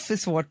 För puff är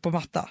svårt på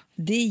matta.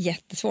 Det är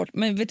jättesvårt,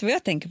 men vet du vad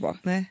jag tänker på?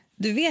 Nej.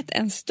 Du vet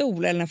en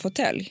stol eller en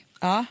fåtölj?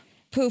 Ja.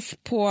 Puff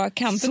på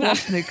kanterna.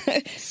 Så snyggt.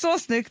 Så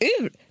snyggt.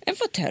 En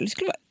fåtölj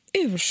skulle vara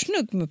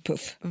ursnugg med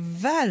puff.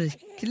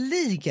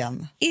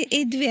 Verkligen.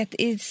 Du vet,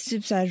 i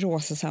typ så här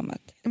rosa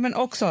sammet. Men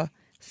också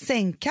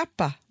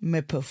sängkappa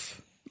med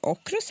puff.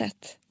 Och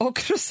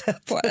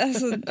rosett.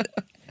 Alltså,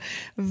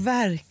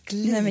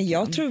 verkligen. Nej, men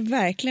jag tror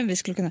verkligen vi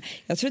skulle kunna.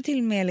 Jag tror till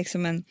och med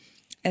liksom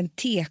en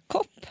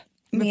tekopp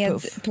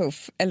med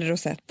puff eller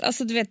rosett.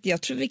 Alltså du vet,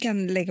 jag tror vi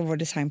kan lägga vår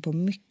design på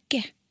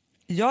mycket.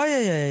 Ja,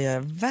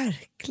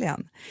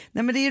 verkligen.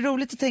 Nej, men det är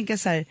roligt att tänka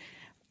så här,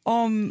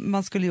 om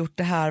man skulle gjort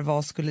det här,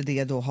 vad skulle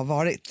det då ha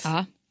varit?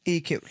 Ja. Det är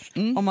kul.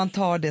 Om man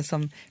tar det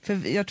som,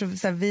 för jag tror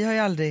så här, vi har ju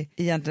aldrig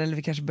egentligen, eller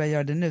vi kanske börjar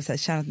göra det nu, så här,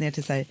 tjänat ner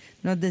till så här,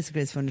 nu har Daisy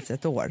Grace funnits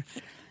ett år.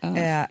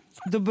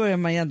 Då börjar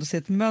man ju ändå se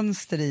ett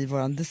mönster i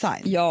våran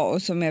design. Ja,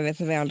 och som jag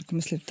vet att vi aldrig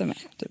kommer sluta med.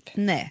 Typ.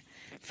 Nej,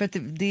 för att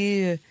det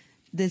är ju,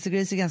 Daisy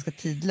Grace är ganska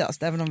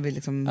tidlöst, även om vi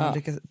liksom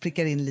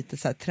prickar in lite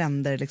så här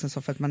trender liksom,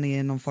 så för att man är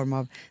i någon form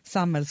av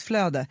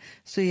samhällsflöde,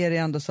 så är det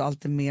ändå så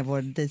alltid med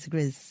vår Daisy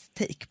Grace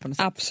take på något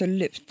sätt.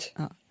 Absolut.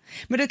 Ja.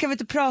 Men då kan vi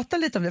inte prata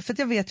lite om det, för att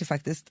jag vet ju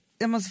faktiskt,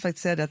 jag måste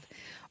faktiskt säga det att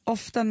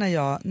ofta när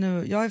jag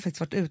har ju faktiskt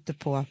varit ute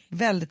på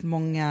väldigt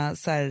många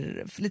så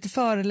här, lite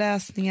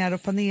föreläsningar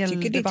och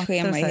paneldebatter. Tycker ditt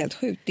schema är helt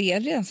sjukt, det är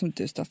redan som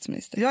du är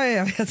statsminister. Ja,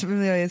 jag vet,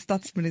 men jag är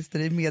statsminister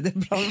i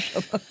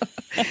mediebranschen.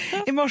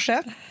 I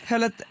morse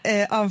höll ett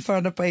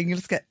anförande på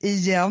engelska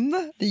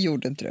igen. Det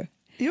gjorde inte du.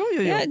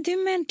 Jo. Ja, det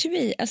är meant to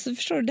be. Alltså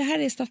förstår du, det här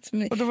är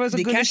Och då var det så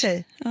gullig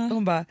tjej.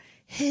 Hon bara,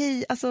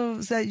 hej,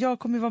 alltså, så här, jag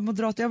kommer ju vara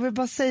moderat. Jag vill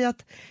bara säga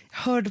att jag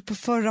hörde på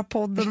förra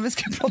podden och vi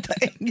ska prata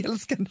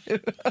engelska nu.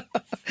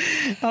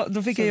 Ja,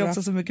 då fick jag ju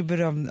också så mycket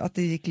beröm att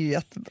det gick ju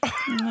jättebra.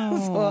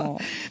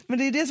 Så, men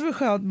det är det som är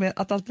skönt med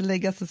att alltid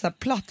lägga sig så här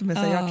platt med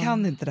sig. Jag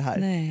kan inte det här.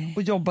 Nej.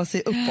 Och jobba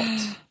sig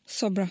uppåt.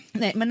 Så bra.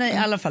 Nej, men i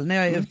alla fall när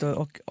jag är ute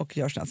och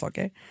gör såna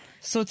saker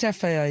så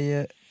träffar jag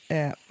ju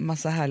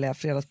massa härliga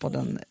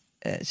Fredagspodden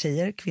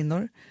tjejer,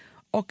 kvinnor.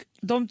 Och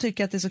de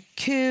tycker att det är så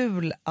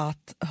kul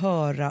att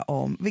höra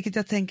om, vilket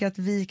jag tänker att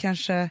vi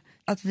kanske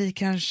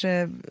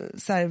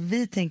så här,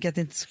 vi tänker att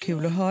det inte är så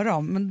kul att höra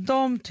om, men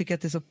de tycker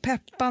att det är så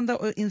peppande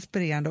och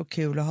inspirerande och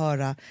kul att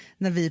höra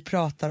när vi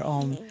pratar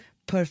om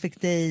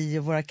Perfect Day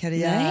och våra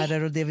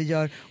karriärer och det vi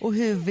gör och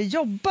hur vi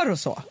jobbar och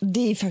så.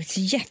 Det är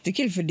faktiskt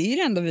jättekul, för det är ju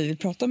det enda vi vill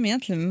prata om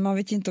egentligen, men man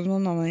vet ju inte om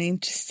någon annan är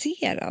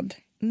intresserad.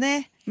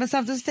 Nej, men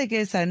samtidigt så tänker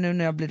jag så här, nu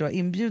när jag blir då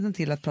inbjuden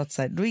till att prata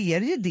så här, då är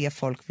det ju det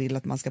folk vill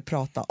att man ska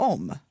prata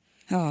om.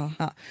 Ja.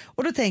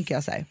 Och då tänker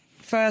jag så här,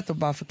 för att då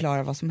bara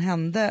förklara vad som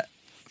hände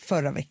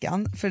förra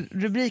veckan, för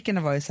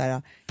rubrikerna var ju så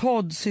här,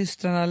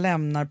 poddsystrarna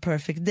lämnar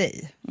Perfect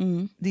Day.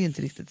 Det är ju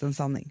inte riktigt en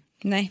sanning.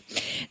 Nej,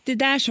 det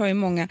där sa ju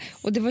många,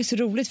 och det var ju så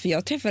roligt för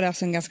jag träffade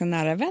alltså en ganska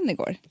nära vän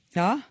igår.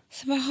 Ja.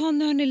 Så bara,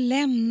 nu har ni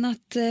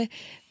lämnat,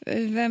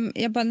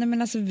 jag bara, nej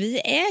men alltså vi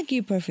äger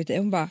ju Perfect Day.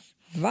 Hon bara,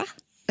 va?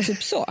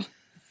 Typ så.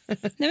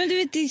 Nej men du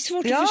vet, det är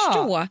svårt att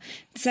förstå.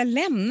 Så här,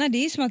 lämnar,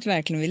 det är som att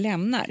verkligen vi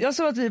lämnar. Jag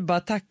sa att vi bara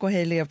tack och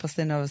hej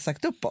leverpastejen har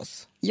sagt upp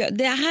oss. Ja,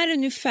 det här är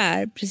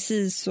ungefär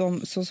precis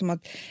som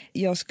att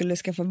jag skulle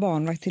skaffa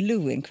barnvakt till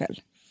Louie en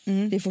kväll.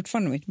 Det är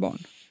fortfarande mitt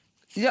barn.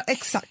 Ja,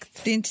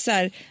 exakt. Det är inte så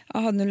här,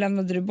 nu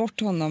lämnade du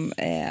bort honom,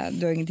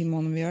 du har ingenting med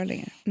honom att göra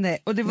längre. Nej,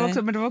 och det var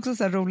också, men det var också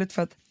så här roligt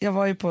för att jag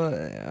var ju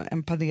på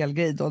en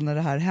panelgrej då när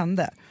det här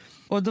hände.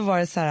 Och då var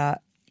det så här,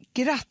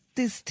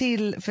 grattis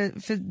till,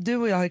 för du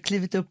och jag har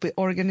klivit upp i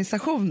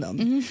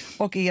organisationen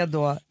och är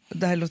då,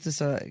 det här låter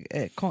så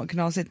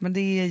knasigt, men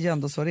det är ju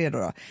ändå så det är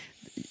då.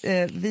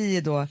 Vi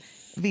är då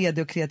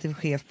vd och kreativ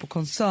chef på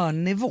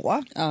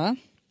koncernnivå. Ja.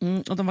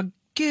 Och de var,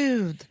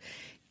 gud,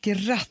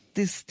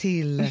 grattis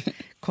till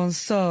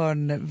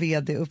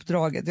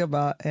koncern-vd-uppdraget. Jag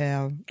bara,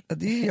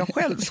 det är jag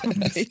själv som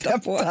bestämmer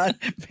på här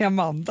med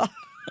Amanda.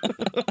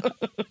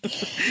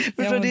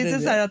 Det är inte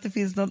så här att det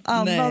finns någon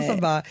annan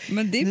som bara,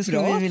 men det är nu skulle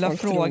bra vi vilja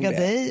fråga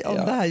dig om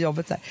det här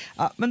jobbet. Så här.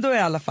 Ja, men då är det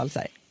i alla fall så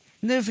här,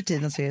 nu för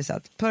tiden så är det så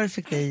att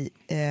Perfect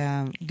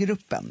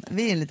Day-gruppen,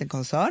 vi är en liten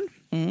koncern.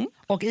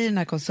 Och i den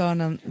här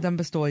koncernen, den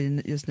består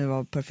ju just nu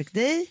av Perfect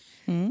Day,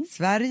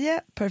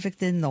 Sverige, Perfect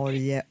Day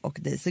Norge och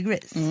Daisy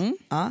Grace.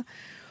 Ja.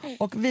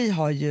 Och vi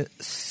har ju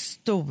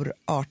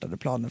storartade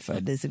planer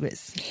för Daisy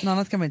Grace. Något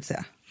annat kan man inte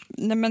säga.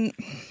 Nej, men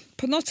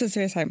på något sätt så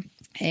är det så här,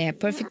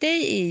 Perfect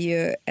Day är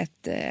ju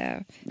ett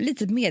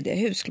litet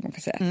mediehus, skulle man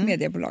kan säga, ett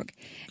mediebolag.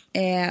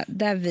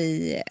 Där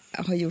vi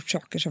har gjort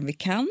saker som vi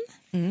kan,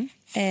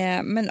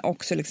 men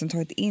också liksom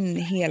tagit in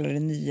hela det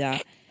nya,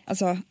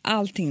 alltså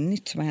allting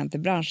nytt som har hänt i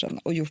branschen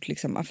och gjort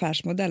liksom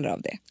affärsmodeller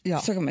av det. Ja.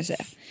 Så kan man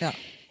säga. Ja.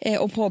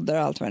 Och poddar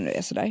och allt vad det nu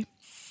är sådär.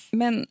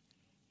 Men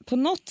på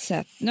något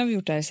sätt, nu har vi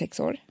gjort det här i 6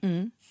 år.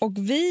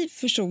 Och vi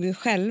förstod ju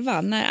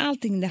själva, när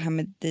allting det här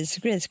med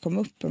Daisy Grace kom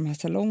upp på de här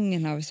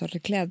salongerna och vi startade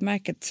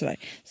klädmärket och sådär,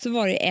 så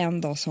var det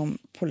en dag som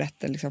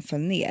poletten liksom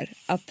föll ner.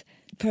 Att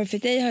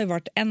Perfect Day har ju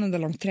varit en enda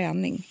lång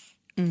träning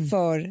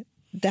för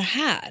det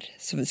här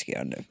som vi ska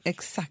göra nu.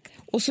 Exakt.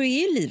 Och så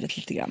är ju livet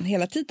lite grann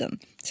hela tiden.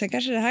 Sen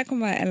kanske det här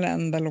kommer vara en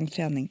enda lång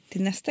träning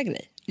till nästa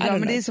grej. Ja,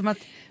 men det är som att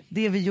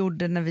det vi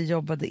gjorde när vi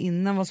jobbade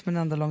innan var som en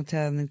enda lång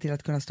träning till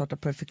att kunna starta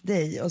Perfect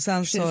Day. Och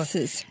sen så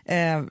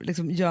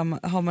liksom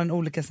har man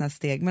olika såna här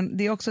steg. Men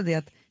det är också det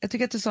att, jag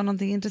tycker att du sa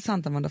någonting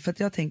intressant, Amanda, för att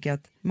jag tänker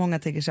att många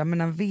tänker så här, men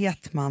när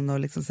vet man och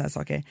liksom så här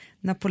saker,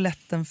 när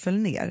poletten föll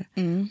ner.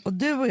 Och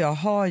du och jag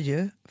har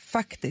ju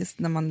faktiskt,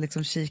 när man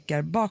liksom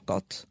kikar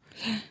bakåt,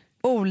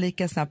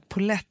 olika såna här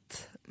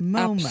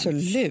polett-moments.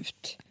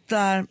 Absolut.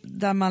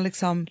 Där man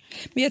liksom...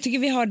 Men jag tycker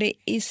vi har det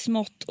i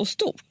smått och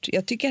stort.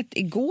 Jag tycker att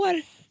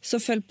igår så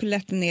föll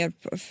poletten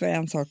ner för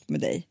en sak med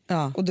dig.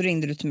 Ja. Och då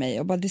ringde du till mig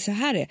och bara, det är så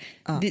här är.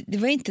 Ja. Det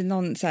var inte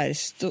någon så här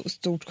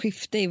stort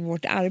skifte i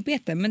vårt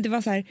arbete. Men det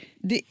var så här,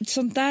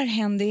 sånt där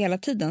händer hela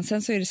tiden.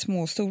 Sen så är det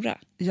små och stora.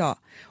 Ja,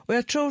 och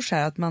jag tror så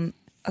här att man,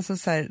 alltså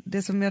så här,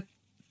 det som jag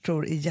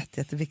tror är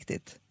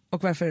jätteviktigt.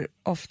 Och varför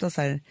ofta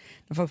så här,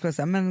 när folk frågar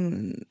så här,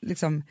 men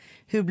liksom,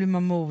 hur blir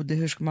man modig,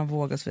 hur ska man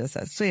våga och så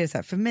vidare, så är det så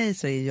här, för mig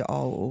så är ju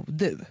A och O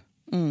du.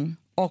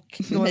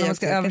 Och då när man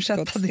ska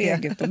översätta det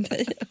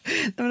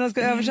när man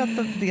ska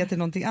översätta det till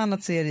någonting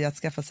annat, så är det ju att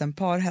skaffa sig en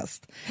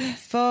parhäst.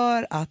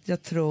 För att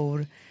jag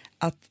tror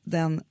att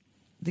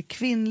det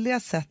kvinnliga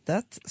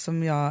sättet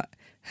som jag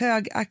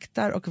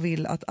högaktar och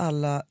vill att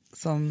alla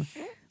som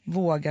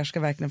vågar ska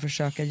verkligen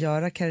försöka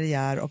göra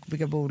karriär och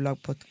bygga bolag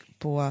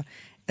på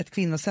ett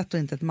kvinnosätt och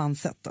inte ett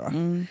manssätt då.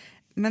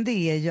 Men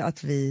det är ju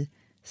att vi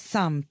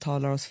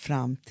samtalar oss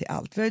fram till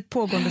allt. Vi har ett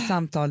pågående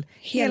samtal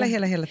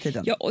hela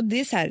tiden. Ja, och det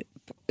är så här,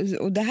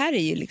 och det här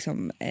är ju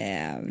liksom,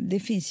 det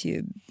finns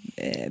ju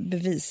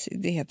bevis,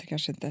 det heter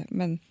kanske inte,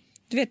 men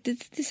du vet,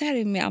 det är så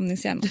här med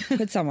amningshjärnan,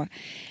 skitsamma.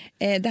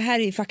 Det här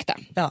är fakta.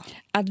 Ja.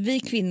 Att vi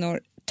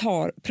kvinnor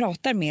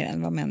pratar mer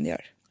än vad män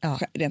gör,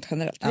 rent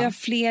generellt. Vi har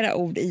flera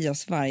ord i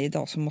oss varje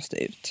dag som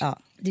måste ut. Ja.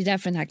 Det är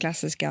därför den här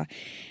klassiska,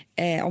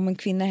 om en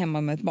kvinna är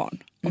hemma med ett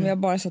barn, om jag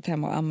bara satt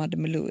hemma och ammade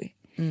med Louis,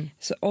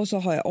 och så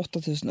har jag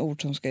 8000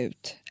 ord som ska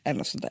ut,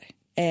 eller sådär.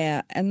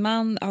 En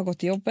man har gått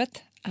till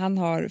jobbet, han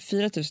har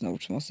 4000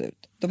 ord som måste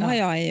ut. De har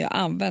jag ju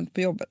använt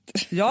på jobbet.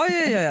 Ja,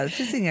 det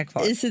finns inga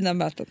kvar. I sina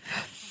möten.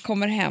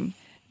 Kommer hem,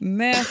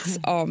 möts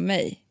av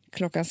mig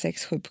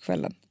 6-7 på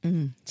kvällen.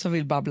 Som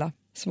vill babbla.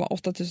 Som har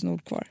 8000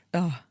 ord kvar.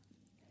 Ja.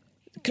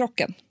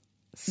 Krocken.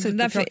 Det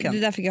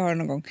där fick jag höra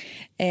någon gång.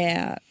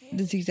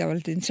 Det tyckte jag var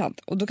lite intressant.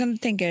 Och då kan du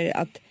tänka dig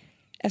att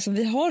alltså,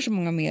 vi har så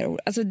många mer ord.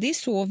 Alltså, det är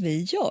så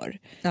vi gör.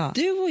 Ja.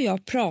 Du och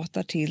jag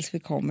pratar tills vi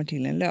kommer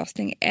till en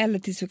lösning. Eller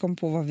tills vi kommer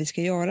på vad vi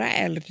ska göra.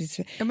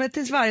 Eller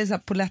tills varje så här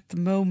polett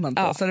moment.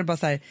 Då, så är det bara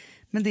så här,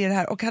 men det är det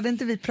här. Och hade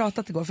inte vi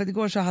pratat igår? För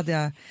igår så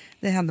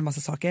det hände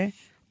massa saker.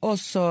 Och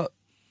så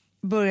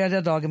började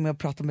jag dagen med att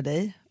prata med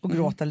dig och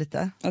gråta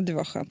lite. Ja, det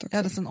var skönt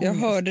också. Jag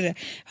hörde det.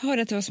 Jag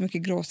hörde att det var så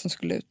mycket gråt som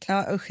skulle ut.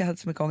 Ja, usch, jag hade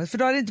så mycket ångest. För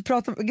då hade jag inte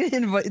pratat med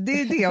grejen.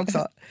 Det är det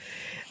också.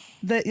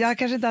 Jag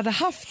kanske inte hade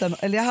haft den,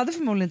 eller jag hade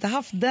förmodligen inte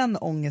haft den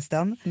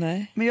ångesten.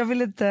 Nej. Men jag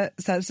ville inte,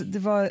 så det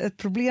var ett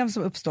problem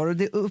som uppstår, och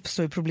det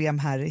uppstår ju problem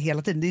här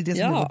hela tiden. Det är det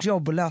som är vårt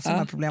jobb, att lösa de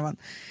här problemen.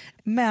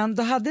 Men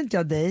då hade inte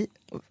jag dig,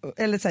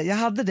 eller så här, jag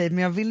hade dig,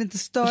 men jag ville inte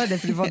störa dig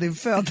för det var din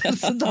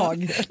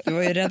födelsedag. Du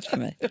var ju rädd för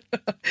mig.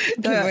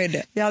 Var ju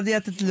det. Jag hade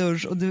ätit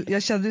lunch och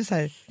jag kände ju så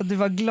här att du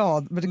var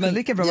glad, men det kunde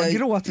lika bra vara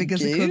gråt vilken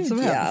sekund som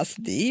helst.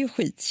 Alltså, det är ju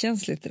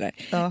skitkänsligt det där.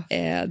 Ja.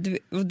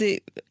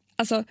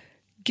 Alltså,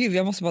 gud,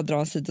 jag måste bara dra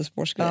en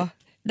sidospårsgrej. Ja.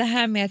 Det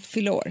här med att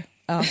fylla år,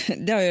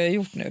 det har jag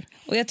gjort nu.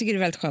 Och jag tycker det är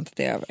väldigt skönt att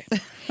det är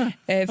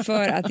över.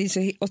 För att det är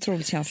så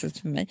otroligt känsligt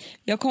för mig.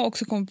 Jag kan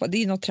också komma på,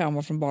 det är något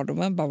trauma från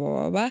barndomen,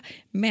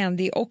 men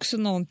det är också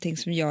någonting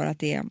som gör att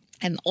det är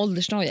en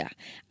åldersnoja.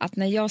 Att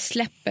när jag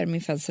släpper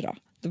min födelsedag,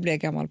 då blir jag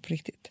gammal på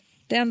riktigt.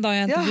 Den dag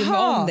jag inte bryr mig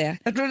om det.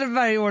 Jag tror det är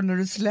varje år när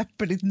du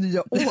släpper ditt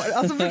nya år.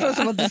 Alltså förstås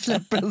som att du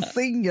släpper en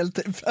singel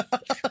typ.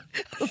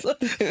 Alltså,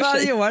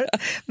 varje år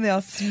när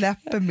jag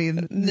släpper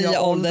min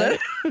nya ålder,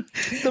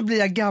 då blir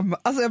jag gammal.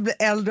 Alltså jag blir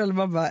äldre eller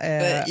man bara...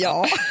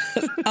 ja,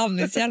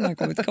 amningshjärnan har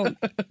kommit igång.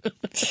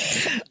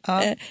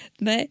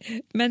 Nej,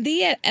 men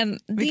det är en...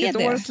 Vilket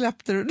år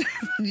släppte du?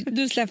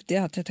 Du släppte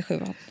jag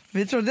 37.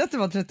 Vi trodde att det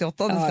var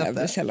 38 du släppte. Jag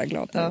blev så jävla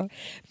glad. Ja.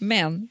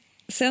 Men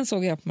sen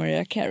såg jag på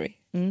Mariah Carey.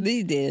 Det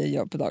är det jag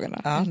gör på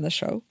dagarna. Hennes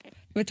show.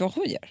 Vet du vad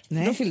hon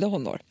gör? Då fyllde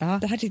hon år.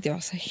 Det här tyckte jag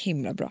var så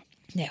himla bra.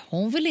 Nej,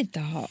 hon vill inte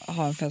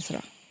ha en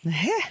födelsedag.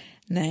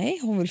 Nej,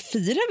 hon vill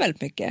fira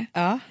väldigt mycket.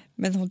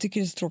 Men hon tycker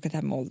det är så tråkigt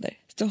här med ålder.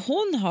 Så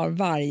hon har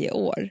varje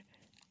år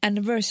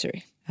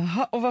anniversary.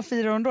 Jaha, och vad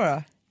firar hon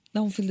då?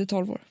 När hon fyllde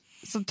 12 år.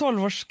 Så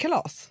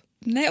 12-årskalas?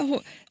 Nej,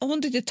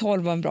 hon tyckte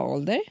 12 var en bra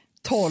ålder.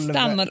 12?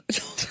 Stannade.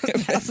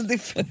 Alltså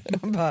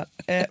man bara,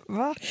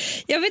 va?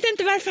 Jag vet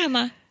inte varför,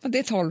 Hanna. Det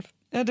är 12.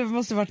 Ja, det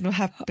måste ha varit något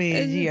happy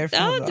year för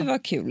henne. Ja, det var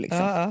kul liksom.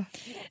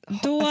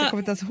 Då... Alltså, jag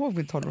kommer inte ens ihåg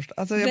min 12-årsdag.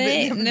 Alltså,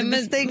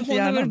 hon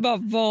har väl bara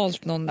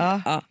valt någon.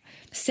 Ja.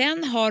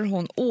 Sen har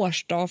hon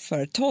årsdag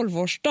för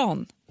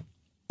 12-årsdagen.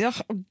 Ja,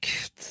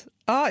 gud.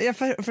 Ja, jag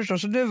förstår.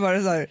 Så nu var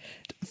det så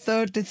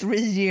här 33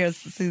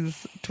 years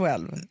since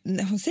 12.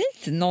 Hon säger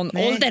inte någon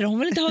ålder. Hon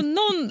vill inte ha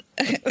någon.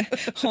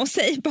 Hon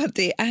säger bara att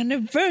det är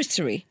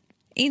anniversary.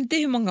 Inte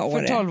hur många år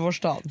för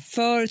 12-årsdagen.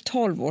 För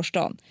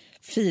 12-årsdagen.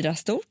 Fira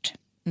stort.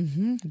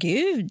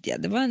 Gud, ja,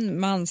 det var en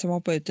man som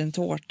hoppade ut en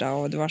tårta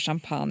och det var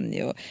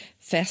champagne och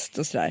fest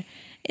och sådär.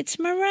 It's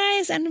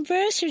Mariah's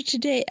anniversary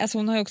today. Alltså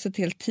hon har ju också ett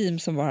helt team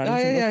som var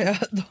här.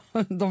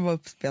 De var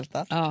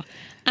uppspelta. Ja,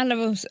 alla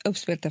var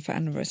uppspelta för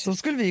anniversary. Så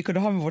skulle vi kunna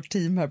ha med vårt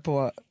team här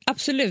på...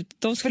 Absolut.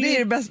 För det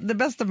är det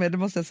bästa med det,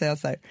 måste jag säga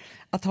så här,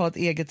 att ha ett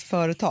eget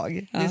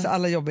företag. Det är så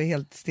alla jobbar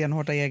helt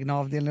stenhårt i egna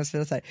avdelningar och så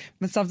vidare.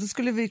 Men samtidigt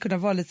skulle vi kunna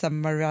vara lite så här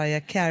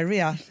Mariah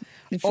Carey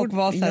och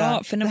vara så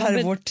här, för det här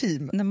är vårt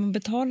team. När man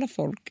betalar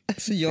folk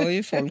så gör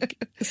ju folk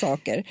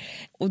saker.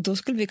 Och då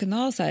skulle vi kunna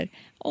ha så här,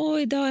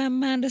 idag är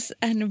Amandas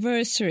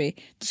anniversary.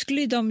 Då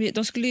skulle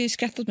de skulle ju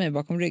skratta åt mig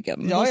bakom ryggen.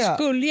 Men de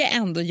skulle ju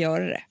ändå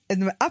göra det.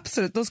 Men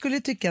absolut, de skulle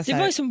ju tycka så här.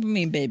 Det var ju som på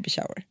min baby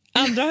shower.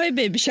 Andra har ju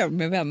baby shower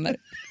med vänner.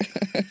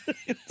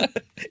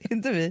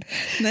 Inte vi.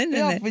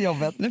 Nej. På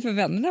jobbet. Nej, för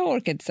vännerna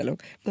orkar inte ställa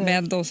upp.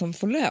 Men de som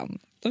får lön,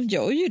 de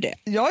gör ju det.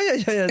 Ja,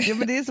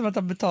 men det är som att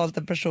ha betalt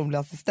en personlig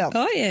assistent.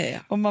 Ja.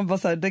 Och man bara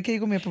så här, det kan ju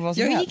gå med på vad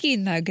som helst. Jag gick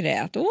in här och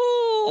grät.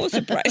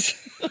 Surprise.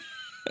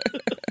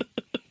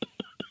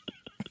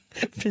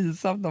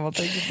 Pinsamt när man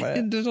tänker på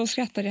det. De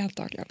skrattar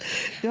antagligen.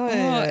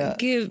 Ja.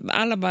 Gud,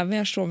 alla bara, vi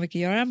har så mycket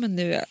att göra, men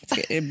nu är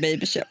det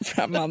baby shower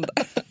för Amanda.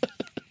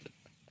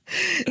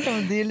 Ja,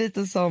 det är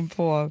lite som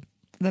på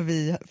när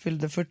vi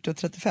fyllde 40 och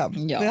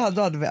 35.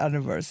 Då hade vi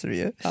anniversary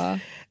ju.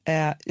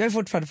 Jag är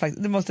fortfarande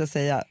faktiskt, det måste jag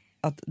säga,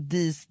 att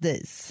These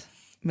Days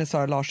med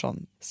Sara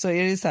Larsson, så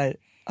är det ju så här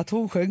att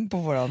hon sjöng på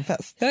våran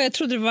fest. Ja, jag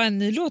trodde det var en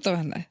ny låt av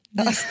henne.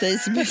 These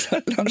Days med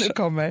Sara Larsson. Nu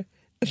kommer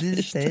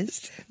these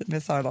days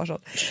med Sara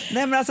Larsson.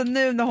 Nej men alltså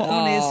nu när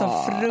hon är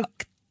så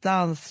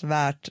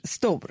fruktansvärt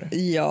stor.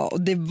 Ja,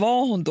 och det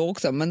var hon då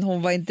också, men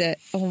hon var inte,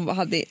 hon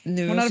hade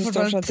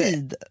fortfarande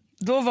tid.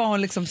 Då var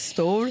hon liksom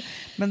stor,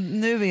 men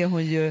nu är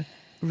hon ju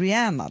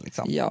Rihanna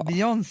liksom.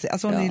 Beyoncé,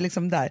 alltså hon är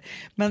liksom där.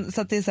 Men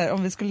så att det är så här,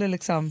 om vi skulle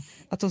liksom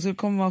att hon skulle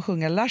komma och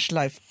sjunga Lush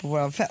Life på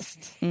vår fest.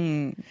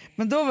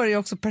 Men då var det ju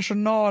också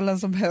personalen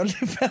som höll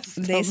i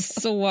festen. Det är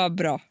så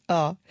bra.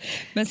 Ja.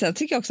 Men sen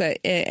tycker jag också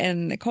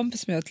en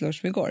kompis med ett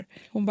lunch igår.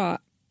 Hon bara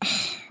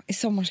i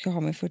sommar ska jag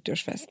ha min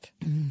 40-årsfest.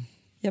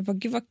 Jag bara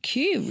gud vad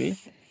kul.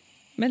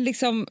 Men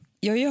liksom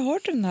jag har ju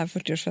hört om den här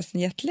 40-årsfesten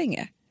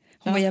jättelänge.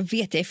 Hon bara jag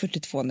vet jag är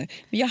 42 nu.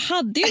 Men jag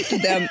hade ju inte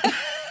den.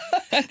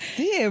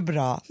 Det är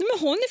bra. Men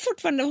hon är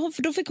fortfarande,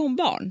 för då fick hon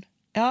barn.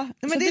 Ja,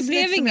 men det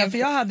blev inga, för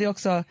jag hade ju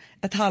också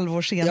ett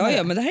halvår senare.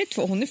 Ja, men det här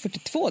är hon är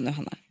 42 nu,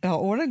 Hanna. Ja,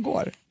 åren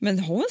går. Men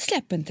hon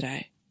släpper inte det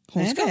här.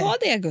 Hon ska ha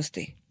det i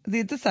augusti. Det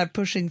är inte så här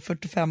pushing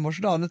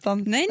 45-årsdagen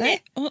utan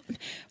nej.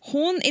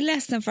 Hon är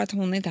ledsen för att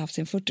hon inte haft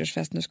sin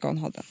 40-årsfest, nu ska hon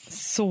ha den.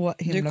 Så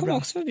himla du kommer bra.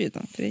 Också vara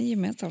bjuden, för det är en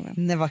gemensam vän.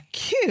 Nej, vad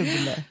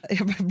kul!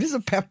 Jag blir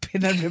så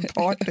peppig när det blir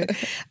party.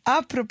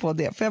 Apropå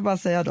det, får jag bara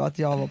säga då att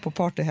jag var på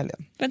party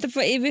helgen.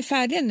 Vänta, är vi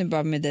färdiga nu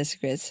bara med Daisy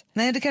Grace?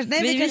 Nej,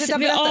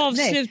 vi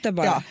avslutar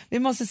bara. Ja, vi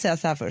måste säga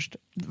så här först.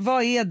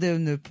 Vad är du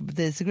nu på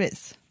Daisy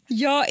Grace?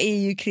 Jag är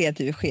ju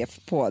kreativ chef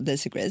på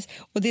Daisy Grace.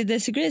 Och det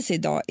Daisy Grace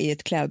idag är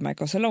ett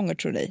klädmärke och salonger,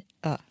 tror dig.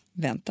 Ja.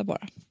 Vänta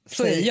bara.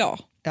 Så är jag.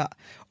 Ja.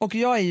 Och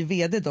jag är ju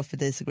vd då för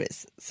Daisy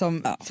Grace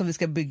som vi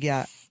ska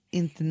bygga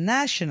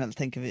international,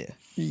 tänker vi ju.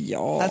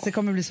 Ja. Alltså det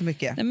kommer bli så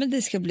mycket. Nej, men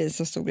det ska bli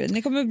så stor grej.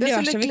 Ni kommer bli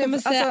vi kommer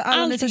säga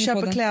alla ni som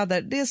köper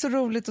kläder. Det är så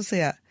roligt att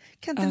se.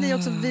 Kan inte ni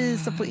också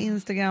visa på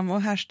Instagram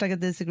och hashtagga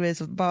Daisy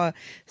Grace och bara,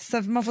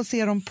 så man får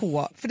se dem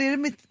på. För det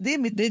är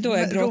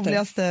mitt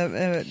roligaste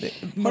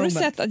moment. Har du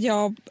sett att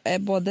jag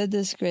både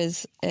Daisy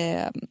Grace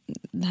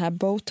den här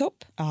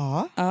bowtop?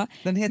 Ja.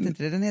 Den heter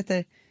inte det. Den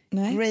heter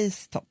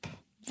Grace Top.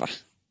 Va?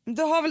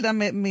 Du har väl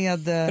den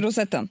med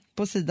rosetten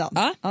på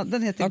sidan? Ja,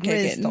 den heter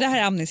Grace Top. Det här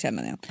är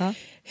amningskällan igen. Ja.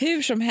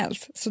 Hur som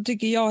helst så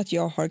tycker jag att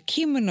jag har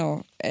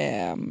kimono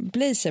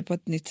blazer på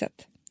ett nytt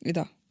sätt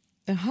idag.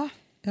 Jaha.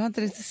 Jag har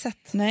inte riktigt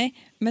sett. Nej,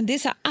 men det är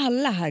så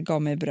alla här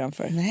gav mig beröm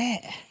för.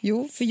 Nej.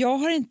 Jo, för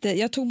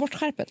jag tog bort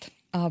skärpet.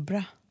 Ja,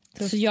 bra.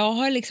 Så jag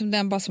har liksom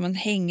den bara som en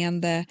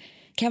hängande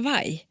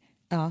kavaj.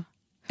 Ja.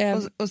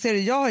 Och ser du,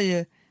 jag har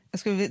ju,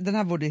 den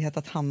här borde ju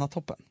hetat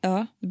Hanna-toppen.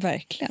 Ja,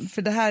 verkligen.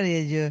 För det här är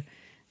ju,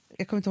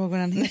 jag kommer inte ihåg vad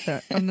den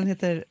heter. Om den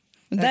heter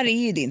där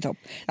är ju din topp.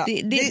 Ja,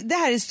 det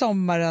här är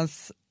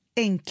sommarens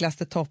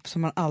enklaste topp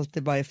som man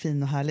alltid bara är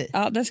fin och härlig.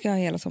 Ja, den ska jag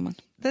ha hela sommaren.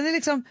 Den är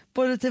liksom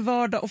både till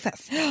vardag och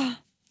fest.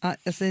 Ja,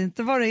 jag säger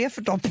inte vad det är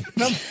för topp,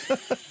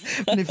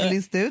 men ni får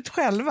lista ut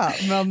själva.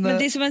 Men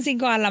det är som en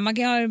singala, man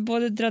kan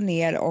både dra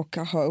ner och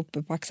ha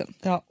uppe på axeln.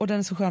 Ja, och den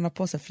är så skön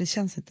på sig, för det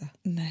känns inte.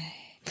 Nej.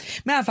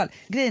 Men i alla fall,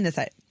 grejen är så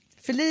här.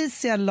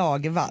 Felicia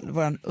Lagervall,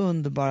 vår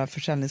underbara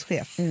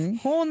försäljningschef,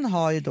 hon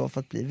har ju då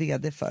fått bli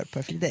vd för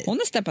Perfect Day. Hon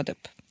har steppat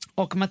upp.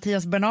 Och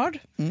Mattias Bernard,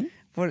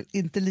 vår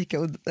inte lika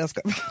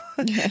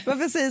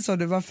varför säger så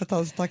nu? Varför tar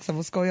han så tacksam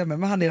och skojar med?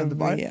 Men han är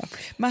underbar.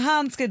 Men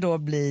han ska då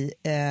bli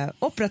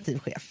operativ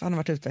chef. Han har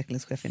varit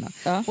utvecklingschef innan.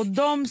 Ja. Och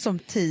de som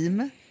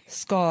team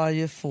ska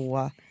ju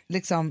få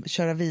liksom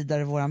köra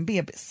vidare våran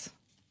bebis.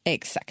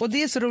 Exakt. Och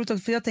det är så roligt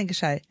också, för jag tänker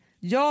så här.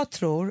 Jag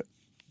tror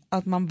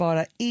att man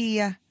bara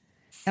är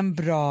en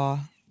bra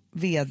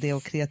vd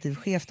och kreativ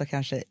chef då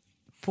kanske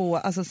på,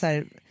 alltså så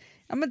här,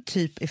 ja men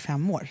typ i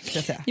 5 år ska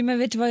jag säga. Ja, men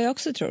vet du vad jag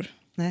också tror?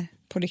 Nej.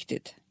 På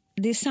riktigt.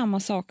 Det är samma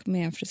sak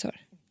med en frisör.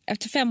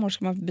 Efter 5 år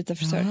ska man byta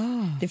frisör.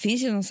 Det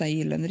finns ju någon sån här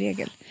gyllene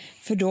regel.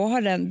 För då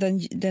har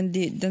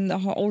den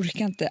har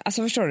orkat inte.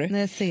 Alltså förstår du?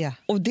 Nej, se.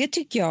 Och det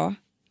tycker jag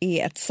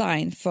är ett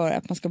sign för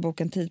att man ska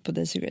boka en tid på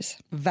Daisy Grace.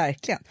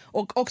 Verkligen.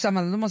 Och också,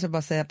 då måste jag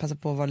bara säga, passa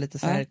på att vara lite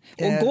så här.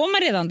 Och går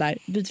man redan där,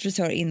 byt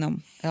frisör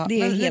inom. Ja,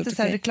 det är helt lite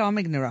så här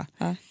reklamig nu då.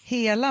 Ja.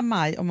 Hela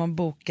maj om man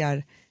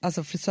bokar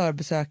alltså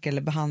frisörbesök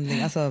eller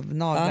behandling, alltså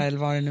naglar eller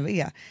vad det nu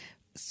är.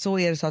 Så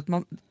är det så att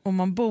om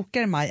man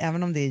bokar i maj,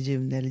 även om det är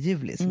juni eller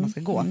juli som man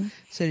ska gå,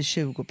 så är det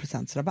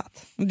 20%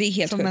 rabatt. Det är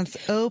helt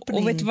sjukt.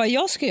 Och vet du vad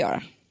jag ska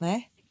göra?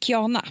 Nej.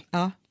 Kiana,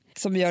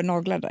 som gör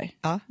naglar där,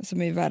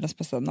 som är världens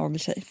bästa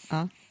nageltjej.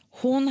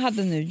 Hon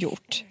hade nu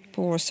gjort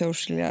på vår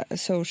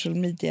social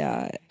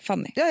media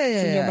Fanny,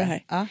 som jobbar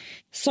här.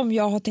 Som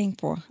jag har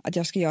tänkt på att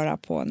jag ska göra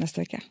på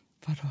nästa vecka.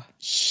 Vadå?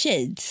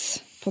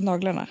 Shades på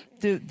naglarna.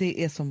 Du,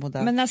 det är så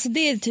modernt. Men alltså det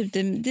är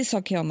typ det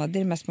sa Kiana, det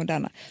är det mest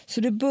moderna.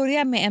 Så du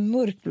börjar med en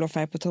mörkblå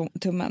färg på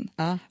tummen.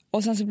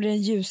 Och sen så blir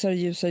den ljusare.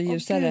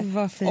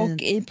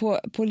 Gud,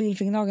 och på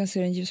lillfingernageln så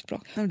är den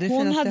ljusblå.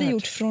 Hon hade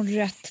gjort från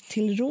rött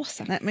till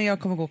rosa. Nej, men jag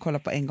kommer gå och kolla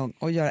på en gång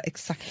och göra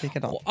exakt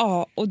likadant.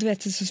 Och du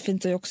vet, det är så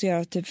fint att också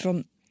göra typ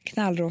från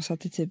knallrosa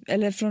till typ,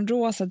 eller från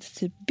rosa till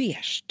typ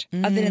beige. Det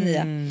är det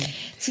nya.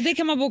 Så det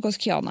kan man boka hos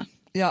Kiana.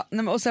 Ja,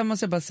 och sen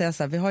måste jag bara säga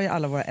så här, vi har ju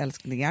alla våra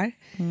älsklingar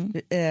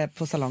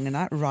på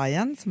salongerna.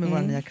 Ryan som är vår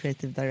nya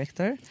creative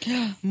director.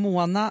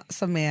 Mona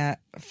som är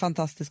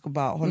fantastisk och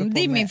bara håller på med.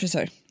 Det är min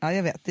frisör. Ja,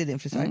 jag vet, det är din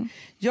frisör.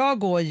 Jag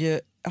går ju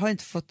har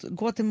inte fått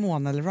gå till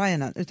Mona eller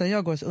Ryan än, utan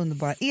jag går hos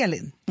underbara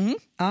Elin.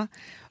 Ja.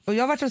 Och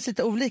jag har varit hos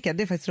lite olika,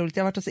 det är faktiskt roligt.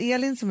 Jag har varit hos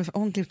Elin,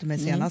 hon klippte mig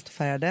senast och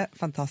färgade,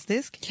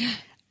 fantastisk.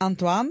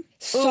 Antoine,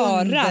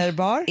 Sara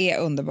underbar. är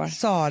underbar.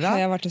 Sara, har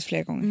jag varit hos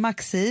flera gånger.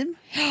 Maxim,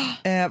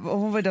 och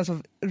hon var den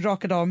som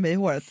rakade av mig i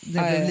håret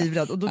när jag blev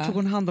livrädd. Och då tog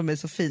hon hand om mig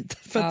så fint.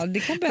 Det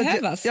kan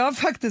behövas. Ja,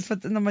 faktiskt, för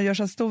att när man gör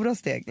så stora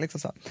steg. Liksom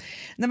så.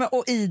 Nej, men,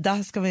 och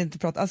Ida ska vi inte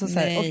prata, alltså, så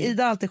här, och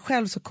Ida har alltid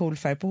själv så cool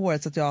färg på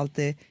håret så att jag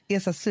alltid är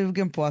så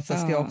sugen på att så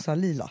ska jag också ha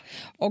lila.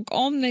 Och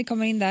om ni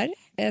kommer in där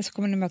så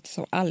kommer ni mötas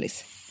av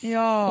Alice.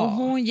 Ja. Och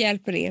hon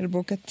hjälper er att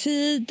boka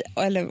tid,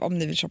 eller om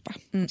ni vill shoppa.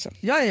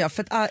 Ja,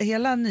 för att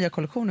hela nya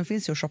kollektionen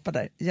finns ju att shoppa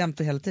där jämt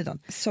och hela tiden.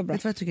 Så bra.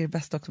 Vet du vad jag tycker är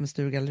bäst också med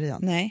Sturegallerian?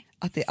 Nej.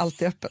 Att det är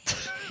alltid öppet.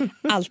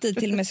 Alltid,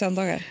 till och med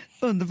söndagar.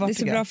 Underbart. Det är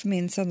så bra för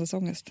min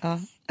söndagsångest.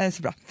 Ja, det är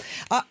så bra.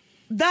 Ja,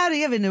 där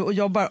är vi nu och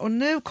jobbar, och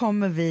nu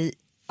kommer vi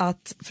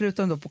att,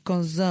 förutom då på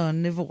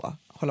koncernnivå,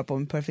 hålla på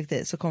med Perfect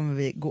Day, så kommer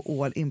vi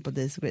gå all in på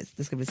Days of Grace.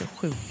 Det ska bli så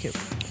sjukt kul.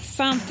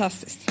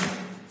 Fantastiskt.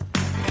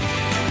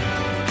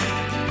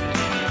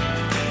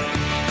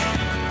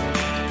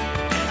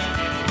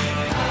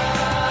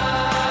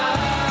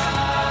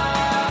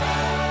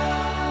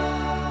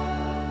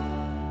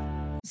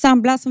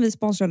 Sambla som vi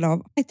sponsrade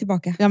av är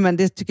tillbaka. Ja, men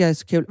det tycker jag är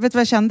så kul. Vet du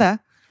vad jag kände?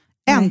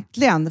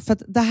 Äntligen! För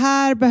att det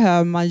här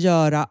behöver man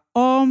göra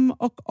om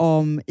och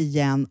om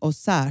igen, och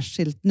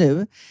särskilt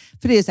nu.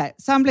 För det är så här,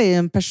 Sambla är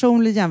en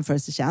personlig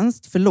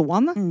jämförelsetjänst för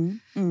lån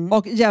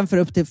och jämför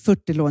upp till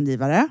 40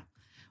 långivare.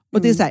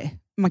 Och det är så här,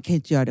 man kan ju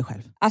inte göra det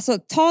själv. Alltså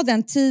ta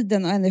den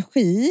tiden och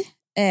energi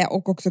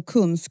och också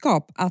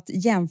kunskap att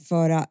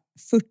jämföra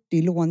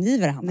 40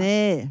 långivare, Hanna.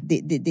 Nej.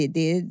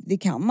 Det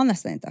kan man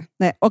nästan inte.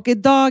 Nej, och i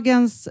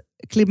dagens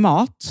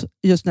klimat,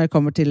 just när det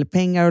kommer till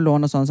pengar och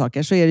lån och sådana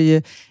saker, så är det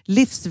ju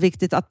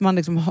livsviktigt att man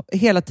liksom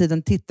hela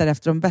tiden tittar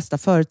efter de bästa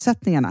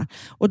förutsättningarna.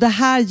 Och det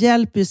här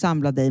hjälper ju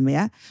Sambla dig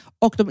med.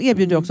 Och de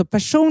erbjuder också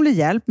personlig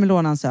hjälp med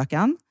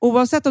låneansökan.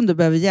 Oavsett om du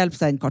behöver hjälp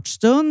så en kort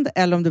stund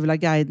eller om du vill ha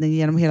guidning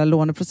genom hela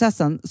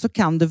låneprocessen, så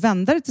kan du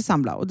vända dig till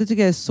Sambla. Och det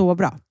tycker jag är så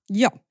bra.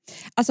 Ja,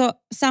 alltså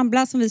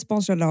Sambla som vi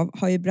sponsrade av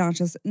har ju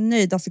branschens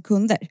nöjdaste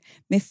kunder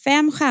med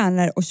 5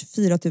 stjärnor och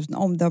 24 000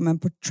 omdömen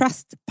på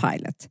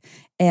Trustpilot.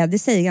 Det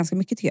säger ganska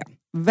mycket, tycker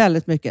jag.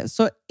 Väldigt mycket.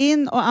 Så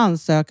in och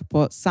ansök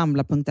på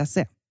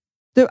sambla.se.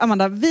 Du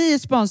Amanda, vi är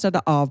sponsrade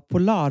av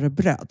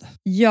Polarbröd.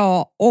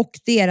 Ja, och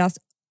deras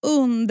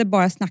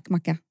underbara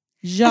snackmacka.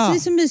 Ja. Alltså det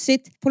är så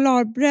mysigt.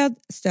 Polarbröd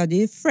stödjer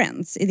ju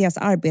Friends i deras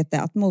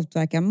arbete att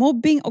motverka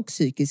mobbing och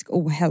psykisk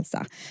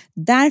ohälsa.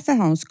 Därför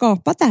har de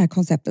skapat det här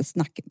konceptet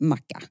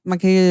snackmacka. Man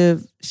kan ju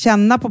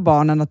känna på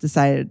barnen att det, så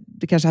här,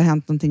 det kanske har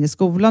hänt någonting i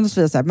skolan och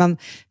så vidare. Men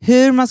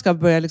hur man ska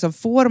börja liksom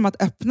få dem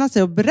att öppna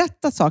sig och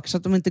berätta saker så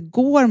att de inte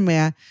går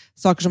med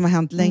saker som har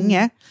hänt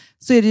länge,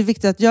 så är det ju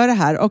viktigt att göra det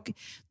här. Och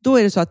då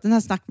är det så att den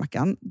här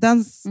snackmackan,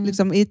 den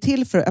liksom är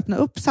till för att öppna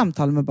upp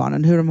samtal med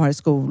barnen. Hur de har i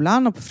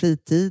skolan och på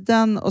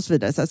fritiden och så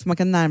vidare. Så man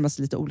kan närma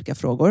sig lite olika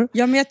frågor.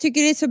 Ja, men jag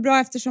tycker det är så bra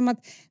eftersom att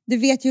du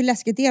vet ju hur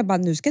läskigt det är. Bara,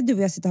 nu ska du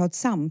och jag sitta och ha ett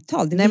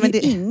samtal. Det vill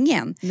ju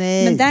ingen.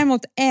 Nej. Men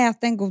däremot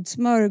äta en god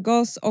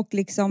smörgås och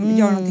liksom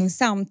göra någonting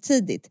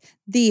samtidigt.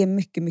 Det är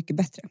mycket, mycket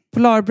bättre.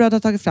 Polarbröd har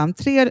tagit fram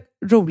 3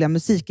 roliga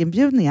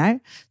musikinbjudningar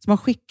som man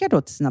skickar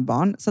då till sina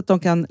barn. Så att de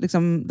kan,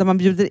 liksom, där man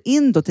bjuder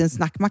in då till en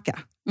snackmacka.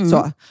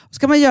 Så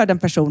ska man göra den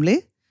personlig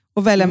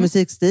och välja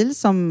musikstil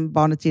som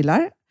barnet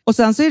gillar. Och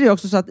sen så är det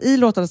också så att i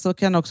låtarna så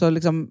kan också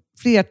liksom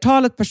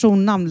flertalet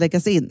personnamn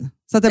läggas in.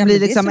 Så att det blir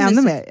liksom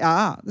ännu mer.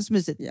 Ja, det är så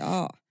mysigt.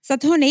 Ja. Så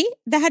att hörni,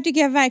 det här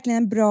tycker jag är verkligen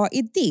en bra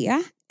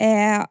idé.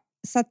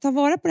 Så att ta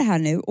vara på det här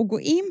nu och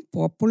gå in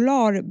på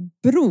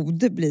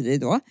polarbrod blir det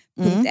då,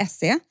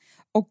 .se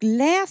och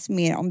läs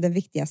mer om den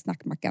viktiga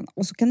snackmackan.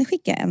 Och så kan ni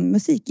skicka en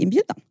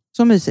musikinbjudan.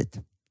 Så mysigt.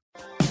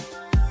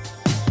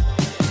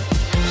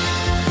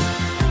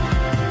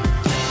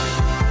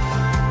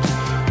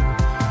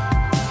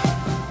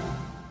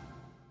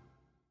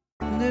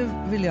 Nu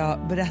vill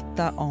jag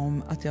berätta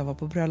om att jag var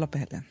på bröllop i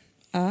helgen.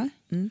 Ja.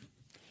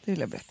 Det vill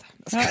jag berätta.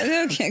 Ja,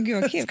 okej,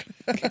 gud vad kul.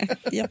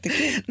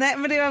 Jättekul. Nej,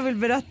 men det jag vill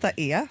berätta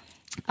är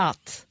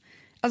att,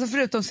 alltså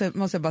förutom så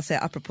måste jag bara säga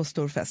apropå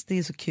storfest, det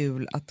är så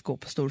kul att gå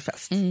på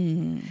storfest.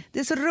 Det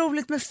är så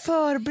roligt med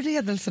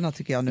förberedelserna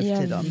tycker jag nu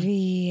för tiden. Jag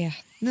vet.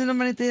 Nu när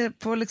man inte är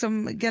på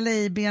liksom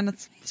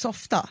galejbenet så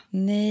ofta.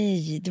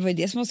 Nej, det var ju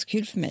det som var så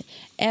kul för mig.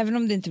 Även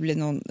om det inte blev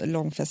någon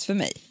lång fest för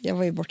mig. Jag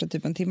var ju borta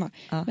typ en timme.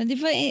 Ja. Men det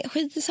var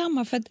skit i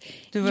samma för att...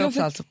 Du var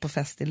också alltså på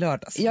fest i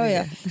lördags. Ja.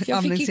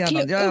 Jag fick ju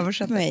klä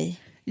upp mig.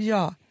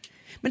 Ja.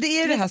 Men det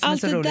är det här som är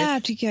så roligt. Allt det där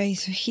tycker jag är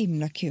så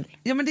himla kul.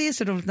 Ja, men det är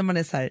så roligt när man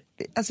är så här,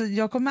 alltså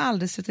jag kommer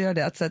aldrig sluta göra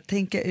det, att så här,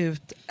 tänka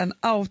ut en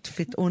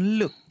outfit och en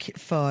look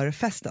för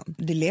festen.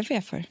 Det lever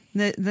jag för.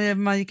 När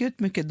man gick ut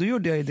mycket, då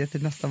gjorde jag ju det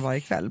till nästan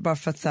varje kväll. Bara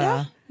för att så här,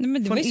 ja,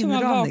 men det var ju som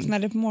man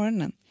vaknade på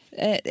morgonen.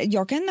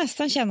 Jag kan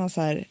nästan känna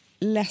så här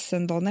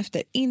ledsen dagen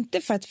efter.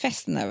 Inte för att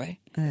festen är över,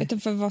 utan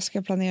för vad ska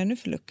jag planera nu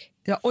för look.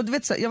 Ja, och du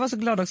vet så, jag var så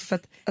glad också för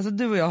att alltså,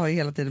 du och jag har ju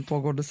hela tiden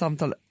pågående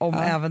samtal om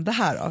även det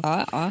här.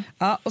 Då.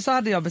 Ja, och så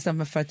hade jag bestämt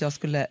mig för att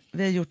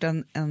vi har gjort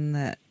en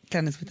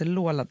klänning som heter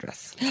Lola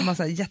dress. Som har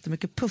så här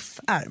jättemycket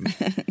puffärm.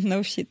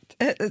 No shit.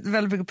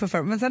 Väldigt mycket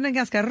puffärm. Men sen är den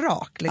ganska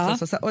rak.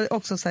 Liksom, så, och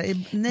också så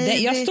här,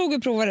 jag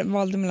stod och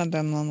valde mellan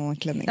den och en annan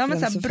klänning. Ja, men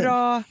så här,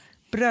 bra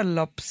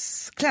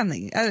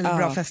bröllopsklänning. Eller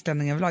bra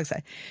festklänning överlag. Så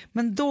här.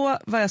 Men då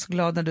var jag så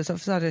glad när du sa,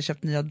 för så hade jag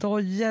köpt nya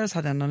dojor. Så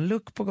hade jag någon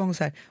look på gång.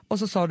 Så här, och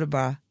så sa du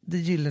bara det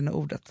gyllene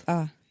ordet.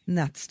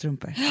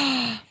 Nätstrumpor.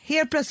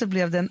 Helt plötsligt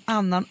blev det en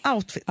annan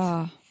outfit.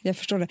 Ja, jag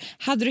förstår det.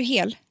 Hade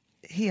du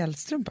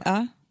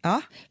helstrumpor?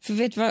 Ja. För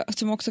vet du vad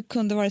som också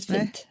kunde varit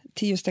fint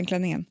till just den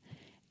klänningen?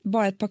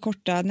 Bara ett par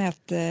korta men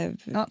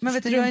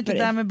vet du, jag är inte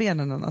där med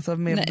benen alltså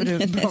med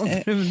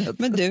brunet.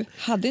 Men du,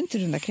 hade inte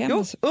du den där krämen? Jo,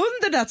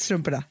 under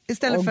nätstrumporna.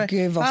 Istället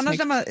för annars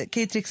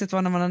kan ju trixet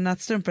vara när man har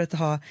nätstrumpor att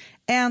ha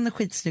en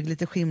skitsnygg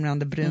lite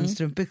skimrande brun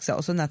strumpbyxa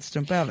och så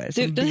nätstrumpa över.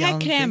 Du, den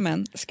här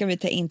krämen ska vi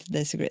ta in till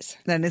Daisy Grace.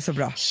 Den är så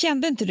bra.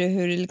 Kände inte du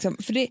hur det liksom,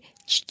 för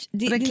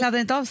den kladdar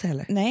inte av sig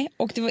heller. Nej,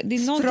 och det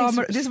är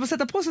någonting det är som att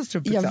sätta på sig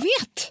strumpbyxa. Jag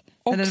vet.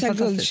 Och så här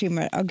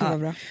guldskimmer. Gud vad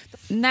bra.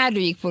 När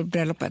du gick på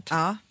bröllopet.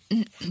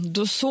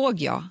 Då såg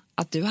jag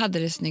att du hade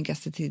det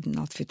snyggaste till din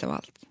outfit av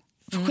allt.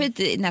 Skit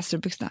i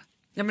nässtrumpbyxorna.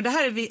 Ja, men det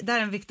här är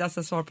en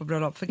viktigaste svar på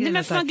bröllop. För nej,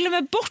 men man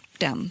glömmer bort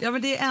den. Ja,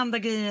 men det är enda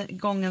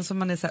gången som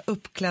man är så här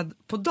uppklädd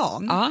på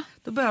dagen.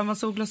 Då behöver man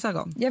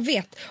solglasögon. Jag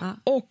vet.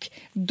 Och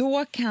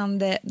då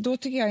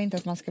tycker jag inte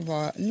att man ska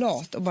vara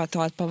lat och bara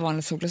ta ett par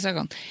vanliga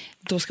solglasögon.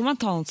 Då ska man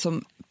ta något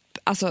som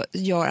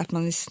gör att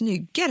man är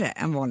snyggare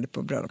än vanligt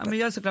på bröllopet. Ja, men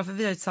jag är så glad för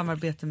vi har ett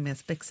samarbete med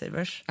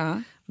Specsavers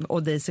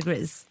och Daisy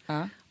Grace.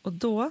 Och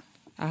då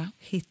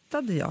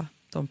hittade jag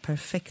de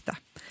perfekta.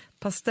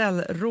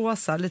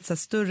 Pastellrosa, lite så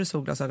större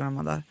solglasögon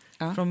Amanda,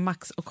 från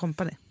Max och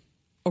Company.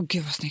 Åh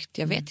gud vad snyggt,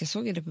 jag vet, jag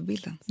såg det på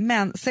bilden.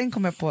 Men sen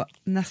kom jag på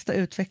nästa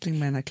utveckling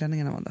med den här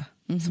klänningen Amanda.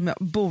 Som jag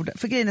borde,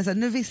 för grejen är så här,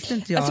 nu visste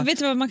inte jag. Alltså vet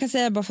du vad man kan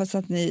säga bara för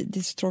att det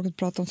är så tråkigt att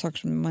prata om saker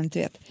som man inte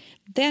vet.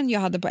 Den jag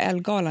hade på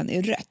Elgalan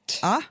är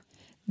rött.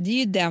 Det är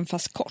ju den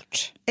fast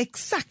kort.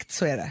 Exakt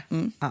så är det.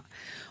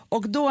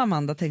 Och då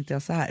Amanda tänkte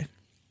jag så här.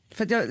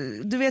 För att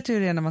du vet ju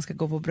hur det är när man ska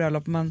gå på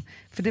bröllop.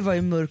 För det var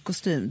ju mörk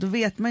kostym. Då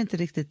vet man inte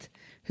riktigt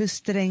hur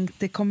strängt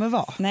det kommer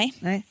vara.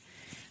 Nej.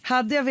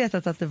 Hade jag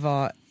vetat att det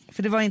var,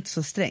 för det var inte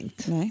så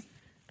strängt. Nej.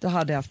 Då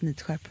hade jag haft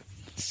nitskärp.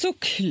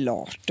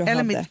 Såklart du eller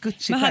hade. Mitt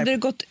Gucci-skärp. Men hade det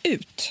gått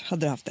ut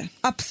hade du haft det?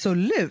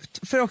 Absolut.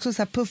 För också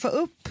så här puffa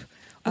upp.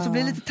 Och så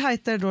blir det lite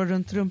tajtare då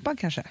runt rumpan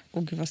kanske.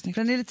 Gud vad snyggt.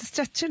 För den är lite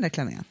stretchig den där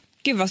klänningen.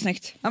 Gud vad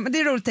snyggt. Ja, men det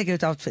är roligt att tänka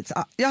ut outfits.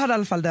 Jag hade i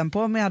alla fall den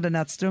på mig, jag hade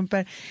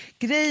nätstrumpor.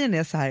 Grejen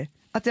är så här,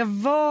 att jag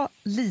var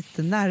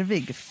lite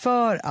nervig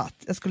för att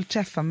jag skulle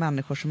träffa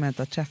människor som jag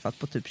inte har träffat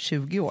på typ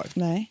 20 år.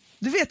 Nej.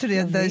 Du vet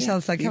hur den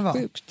känslan kan vara?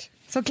 Sjukt.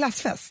 Som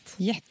klassfest.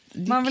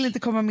 Man vill inte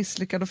komma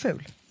misslyckad och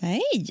ful.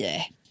 Nej.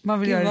 Man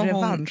vill göra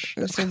revansch.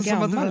 Så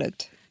gammal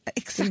ut.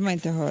 Exakt. Det vill man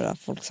inte höra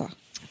folk sa.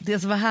 Det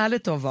som var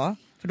härligt då var,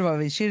 för då var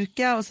vi i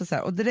kyrka och så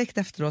här, och direkt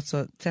efteråt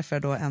så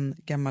träffade jag då en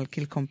gammal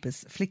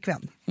killkompis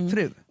flickvän,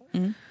 fru.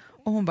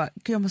 Och hon bara,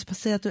 jag måste bara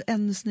säga att du är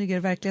ännu snyggare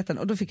i verkligheten.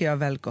 Och då fick jag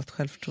väldigt gott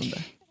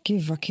självförtroende.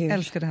 Gud vad kul.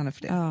 Älskade henne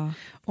för det.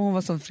 Och hon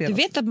var som fredags.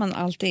 Du vet att man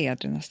alltid är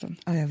det nästan.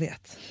 Ja, jag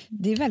vet.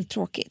 Det är väldigt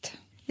tråkigt.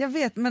 Jag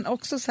vet, men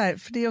också så här,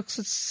 för det är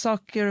också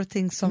saker och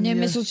ting som nej,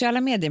 med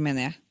sociala medier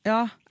menar jag.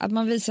 Ja. Att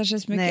man visar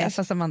sig så mycket. Nej,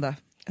 fast Amanda,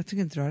 jag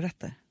tycker inte du har rätt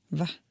där.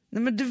 Va?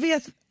 Nej, men du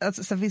vet,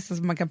 alltså, så vissa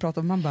som man kan prata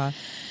om, man bara,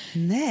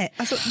 nej,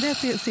 alltså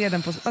det ser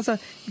den på, alltså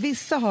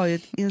vissa har ju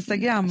ett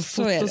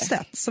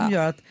Instagram-fotosätt som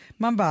gör att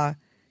man bara,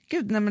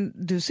 gud, nej men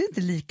du ser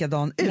inte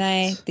likadan ut.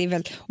 Nej, det är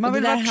väl, man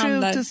vill vara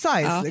true to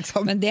size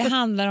liksom. Men det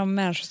handlar om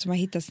människor som har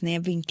hittat sina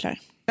vinklar.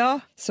 Ja.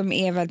 Som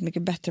är väldigt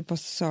mycket bättre på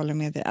sociala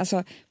medier,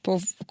 alltså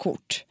på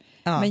kort.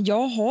 Ja. Men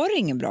jag har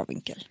ingen bra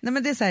vinkel. Nej,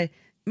 men det är så här,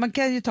 man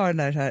kan ju ta den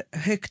där så här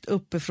högt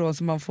uppifrån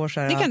så man får så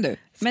här. Det kan du.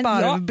 Men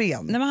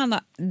sparvben. Nej, men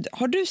Hanna,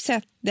 har du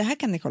sett, det här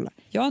kan ni kolla.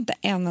 Jag har inte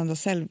en enda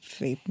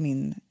selfie på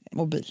min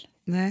mobil.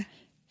 Nej.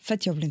 För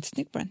att jag blir inte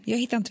snygg på den. Jag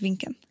hittar inte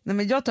vinkeln. Nej,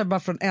 men jag tar bara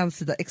från en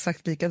sida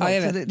exakt likadant. Ja,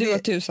 jag vet. Du har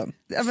 1000.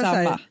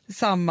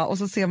 Samma. Och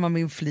så ser man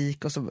min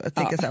flik och så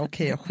tänker jag så här,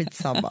 okej,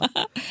 skitsamma.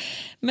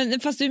 Men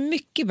fast du är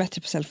mycket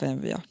bättre på selfie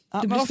än jag.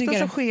 Ja, men ofta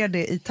så sker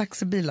det i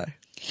taxibilar.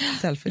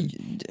 Selfie.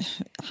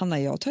 Hanna,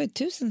 jag tar ju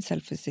 1000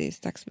 selfies i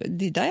taxibilar.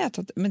 Det är där jag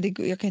tar, men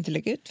jag kan inte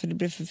lägga ut för det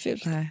blir för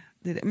fult. Nej.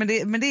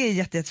 Men det är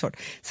jättesvårt.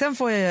 Sen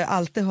får jag ju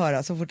alltid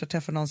höra så fort jag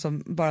träffar någon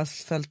som bara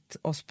följt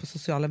oss på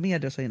sociala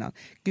medier och så innan.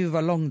 Gud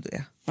vad lång du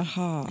är.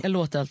 Aha. Jag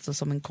låter alltså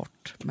som en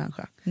kort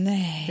människa.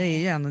 Nej. Det är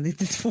ju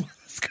 1,92.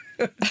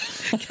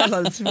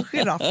 Kallades för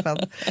giraffen.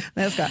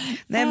 Nej, jag ska.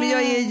 Nej, men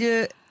jag är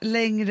ju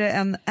längre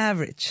än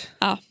average.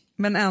 Ja.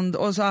 Men ändå,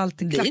 och så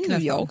alltid klack. Det är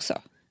nog jag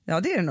också. Ja,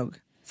 det är det nog.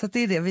 Så att det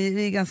är det,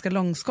 vi är ganska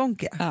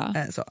långskånkiga.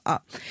 Ja. Så,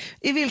 ja.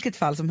 I vilket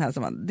fall som helst,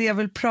 det jag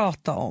vill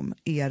prata om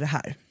är det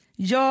här.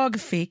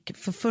 Jag fick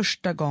för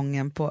första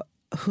gången på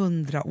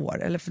 100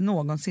 år, eller för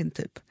någonsin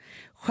typ,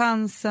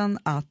 chansen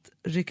att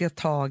rycka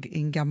tag i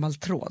en gammal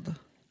tråd.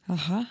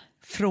 Aha.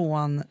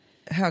 Från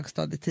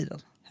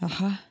högstadietiden.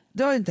 Aha.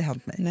 Det har ju inte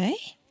hänt mig. Nej.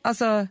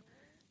 Alltså,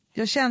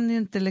 jag känner ju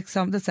inte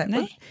liksom, det är så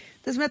här,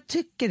 det som jag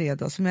tycker är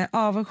då, som jag är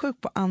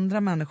avundsjuk på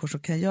andra människor som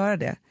kan göra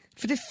det,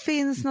 För det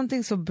finns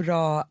någonting så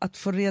bra att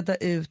få reda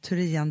ut hur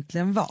det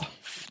egentligen var.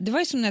 Det var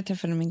ju som när jag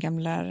träffade min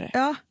gamla lärare.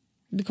 Ja.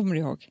 Det kommer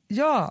du ihåg?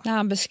 Ja. När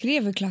han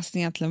beskrev hur klassen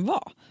egentligen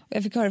var. Och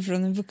jag fick höra det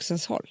från en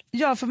vuxens håll.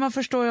 Ja, för man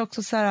förstår ju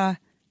också så här,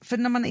 för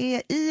när man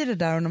är i det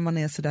där och när man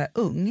är så där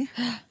ung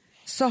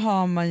så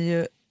har man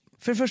ju,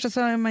 för det första så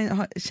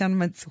känner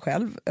man inte sig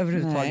själv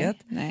överhuvudtaget.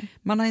 Nej.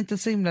 Man har inte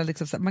så himla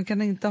liksom, man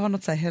kan inte ha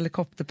något så här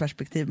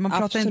helikopterperspektiv. Man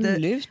pratar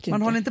inte.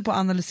 Man håller inte på att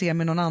analysera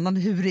med någon annan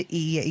hur det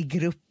är i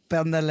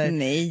gruppen eller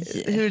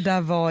hur det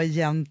där var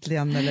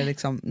egentligen eller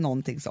liksom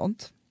någonting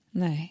sånt.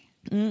 Nej.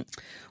 Mm.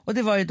 Och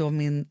det var ju då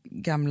min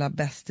gamla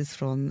bästis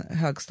från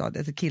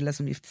högstadiet, en kille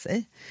som gifte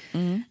sig.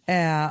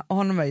 Och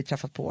honom har jag ju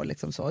träffat på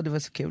liksom så, och det var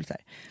så kul så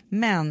här.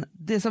 Men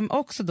det som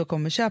också då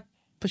kom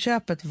på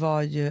köpet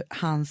var ju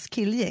hans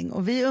killgäng,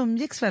 och vi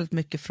umgicks väldigt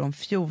mycket från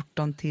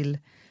 14 till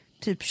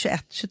typ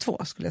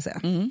 21-22 skulle jag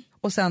säga.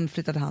 Och sen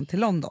flyttade han till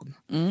London.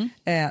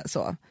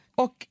 Så.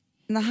 Och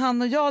när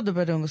han och jag då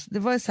började umgås, det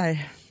var ju så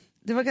här,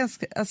 det var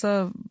ganska,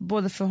 alltså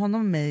både för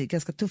honom och mig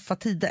ganska tuffa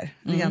tider,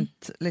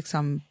 rent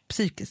liksom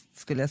psykiskt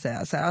skulle jag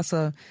säga, så här,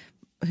 alltså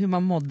hur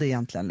man mådde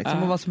egentligen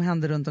liksom, och vad som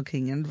hände runt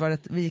omkring en. Det var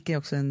vi gick ju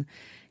också en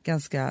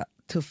ganska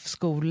tuff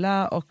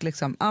skola och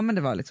liksom, men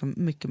det var liksom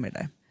mycket med det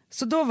där.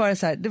 Så då var det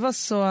så här, det var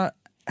så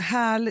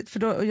härligt, för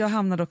då, jag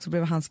hamnade också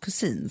bredvid hans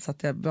kusin, så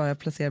att jag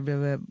placerade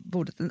bredvid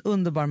bordet, en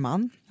underbar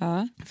man,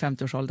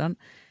 50-årsåldern,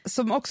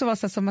 som också var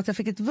så här, som att jag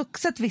fick ett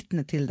vuxet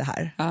vittne till det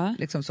här,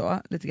 liksom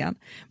så, lite grann.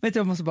 Men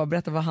jag måste bara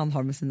berätta vad han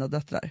har med sina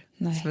döttrar.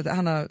 Så,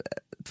 han har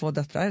 2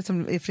 döttrar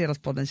som är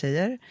Fredagspodden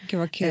tjejer. Gud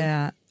vad kul.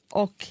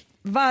 Och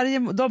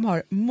de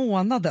har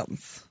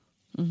månadens.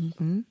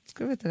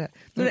 Ska vi veta det?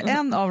 Då är det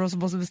en av dem som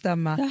måste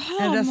bestämma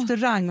en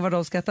restaurang var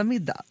de ska äta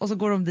middag, och så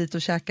går de dit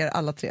och käkar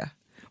alla 3.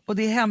 Och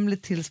det är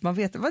hemligt tills man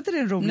vet. Var inte det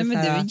en rolig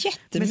med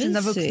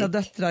sina vuxna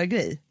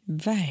döttrar-grej?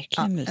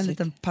 Verkligen mysigt. En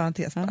liten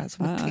parentes bara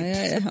som ett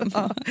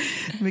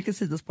tips. Mycket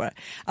sidospår.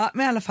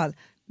 Men i alla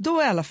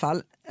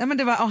fall, men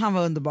det var, och han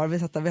var underbar,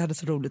 vi hade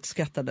så roligt och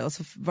skrattade, och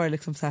så var det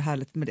liksom så här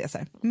härligt med det. Så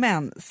här.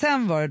 Men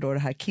sen var det då det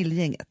här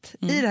killgänget.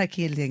 I det här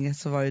killgänget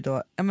så var ju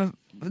då,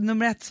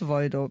 nummer 1 så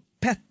var ju då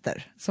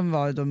Petter, som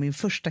var ju då min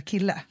första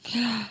kille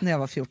när jag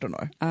var 14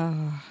 år.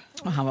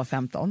 Och han var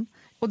 15.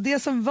 Och det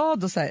som var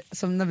då så här,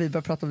 som när vi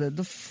började prata om det,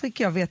 då fick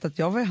jag veta att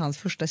jag var hans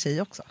första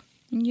tjej också.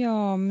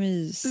 Ja,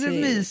 mysigt. Det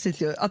är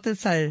mysigt ju, att det är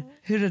så här,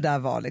 hur det där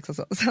var liksom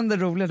så. Sen det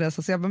roliga där,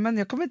 så jag bara, men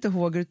jag kommer inte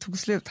ihåg hur det tog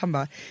slut. Han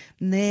bara,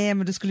 nej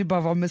men du skulle ju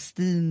bara vara med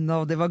Stina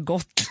och det var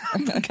gott.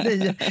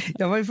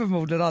 Jag var ju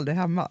förmodligen aldrig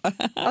hemma.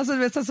 Alltså du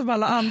vet, så som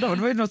alla andra,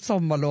 det var ju något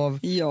sommarlov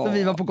då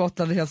vi var på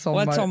Gotland en hel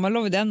sommar. Och ett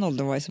sommarlov i den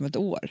åldern var ju som ett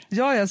år.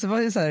 Ja, så var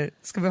det ju så här,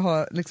 ska vi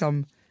ha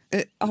liksom...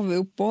 Har vi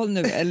uppehåll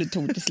nu eller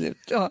tog det slut?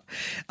 ja,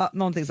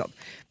 någonting sånt.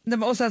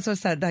 Och sen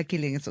så här, det här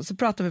killingen så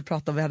pratade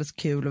vi, vi hade så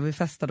kul och vi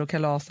festade och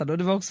kalasade, och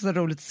det var också så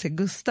roligt att se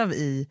Gustav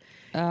i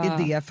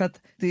det, för att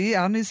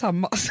han är ju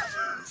samma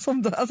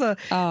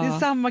det är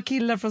samma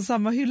killar från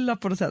samma hylla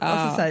på något sätt,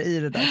 alltså så här, i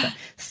det där, så här.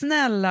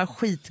 Snälla,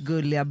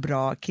 skitgulliga,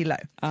 bra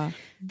killar.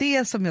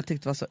 Det som jag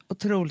tyckte var så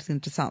otroligt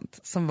intressant,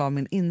 som var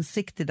min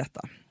insikt i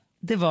detta,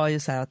 det var ju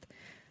så här att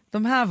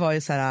de här var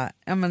ju så här,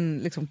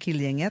 liksom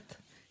killgänget,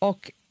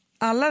 och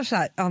alla så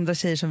här andra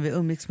tjejer som vi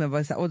umgicks med var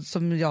ju så här, och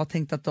som jag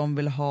tänkte att de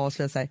ville ha,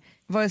 så här,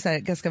 var ju så här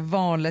ganska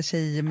vanliga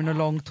tjejer med något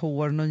långt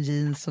hår, någon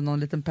jeans och någon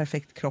liten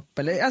perfekt kropp,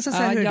 eller alltså så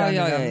här, hur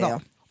det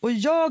var. Och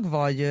jag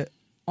var ju,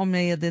 jag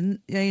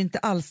är ju inte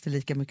alls det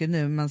lika mycket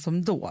nu, men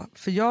som då,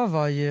 för jag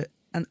var ju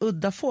en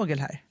udda fågel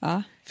här.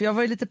 För jag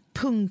var ju lite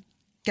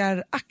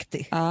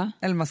punkaraktig,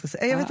 eller man ska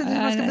säga, jag vet inte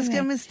hur man ska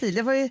beskriva min stil.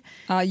 Jag var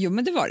ju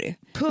men det var det ju.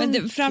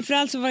 Men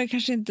framförallt så var det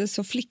kanske inte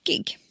så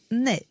flickig.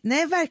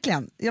 Nej,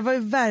 verkligen. Jag var ju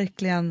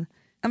verkligen,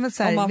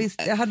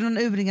 visst, jag hade någon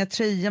urringad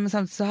tröja, men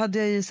samtidigt så hade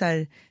jag ju så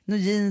här, någon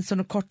jeans och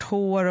något kort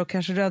hår och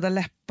kanske röda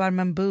läppar,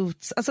 men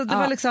boots. Alltså det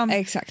var liksom,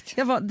 exakt.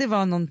 Det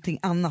var någonting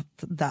annat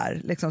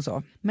där, liksom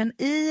så.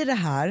 Men i det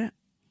här,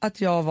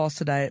 att jag var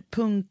så där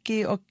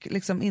punkig och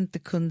liksom inte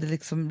kunde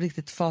liksom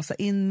riktigt fasa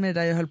in med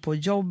det där, jag höll på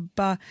att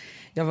jobba,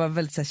 jag var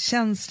väldigt så här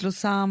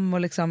känslosam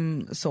och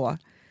liksom så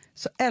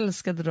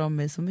älskade de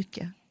mig så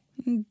mycket.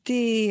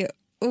 Det är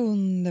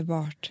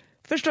underbart.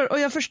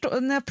 Jag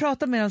förstår, när jag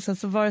pratade med dem sen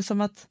så var det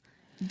som att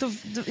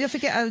jag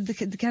fick,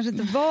 det kanske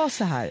inte var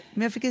så här,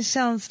 men jag fick en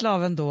känsla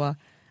av ändå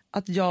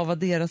att jag var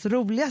deras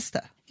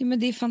roligaste. Ja, men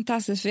det är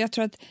fantastiskt, för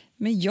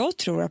jag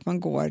tror att man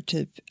går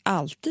typ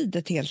alltid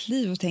ett helt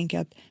liv och tänker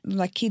att de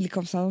där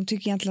killkompisarna, de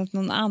tycker egentligen att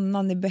någon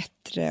annan är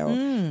bättre och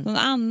någon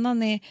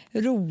annan är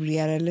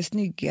roligare eller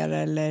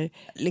snyggare eller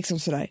liksom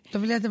sådär.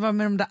 De vill inte vara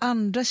med de där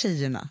andra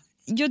tjejerna.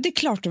 Ja, det är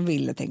klart de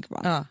ville, tänker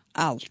man.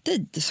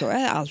 Alltid, så jag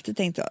har alltid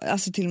tänkt,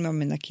 alltså till och med om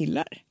mina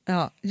killar.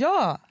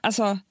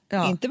 Alltså,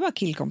 inte bara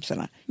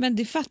killkompisarna.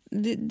 Men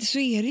så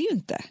är det ju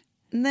inte.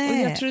 Nej.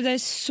 Och jag tror det är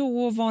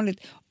så vanligt.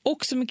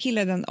 Också med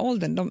killar i den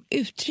åldern, de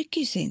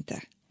uttrycker ju sig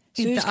inte.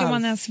 Så inte hur ska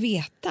man ens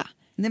veta?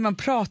 Nej, man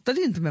pratade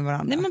ju inte med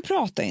varandra. Nej, man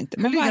pratade inte.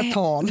 Man bara hängde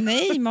liksom.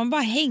 Nej, man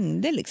bara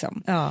hängde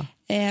liksom.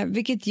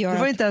 Vilket gör det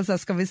var inte ens så här,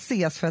 ska vi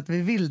ses för att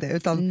vi vill det,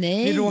 utan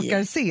vi råkar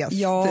ses.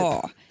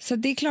 Ja, typ. Så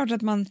det är klart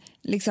att man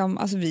liksom,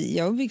 alltså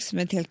jag umgicks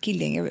med ett helt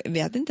killgäng, vi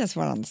hade inte ens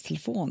varandras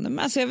telefoner, men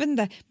alltså jag vet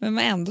inte, men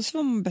ändå så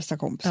var man bästa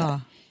kompisar.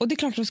 Ja. Och det är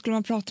klart att skulle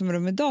man prata med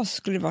dem idag så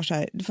skulle det vara så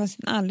här, det fanns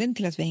en anledning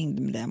till att vi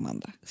hängde med dig,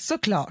 Amanda.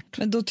 Såklart.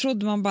 Men då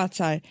trodde man bara att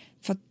så här,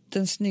 för att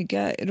den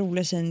snygga,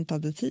 roliga tjejen inte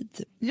hade tid.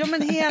 Typ. Ja,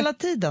 men hela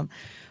tiden.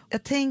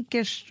 Jag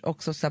tänker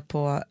också så här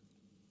på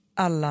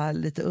alla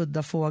lite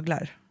udda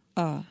fåglar.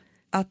 Ja.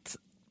 Att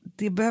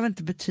det behöver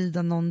inte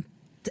betyda någon.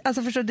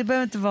 Alltså förstår, det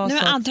behöver inte vara så.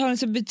 Men antagligen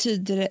så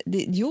betyder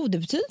det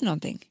betyder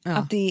någonting. Ja.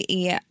 Att det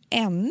är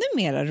ännu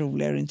mer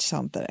roligare och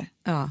intressantare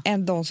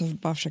än de som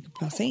bara försöker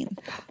passa in.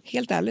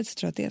 Helt ärligt så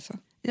tror jag att det är så.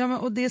 Ja,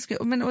 och det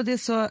är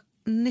så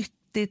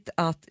nyttigt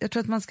att jag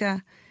tror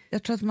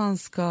att man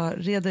ska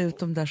reda ut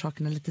de där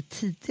sakerna lite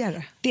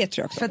tidigare. Det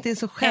tror jag också. För att det är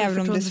så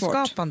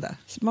självförtroendeskapande.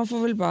 Man får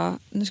väl bara,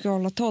 nu ska vi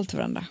hålla tal till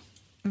varandra.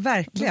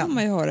 Verkligen. Då får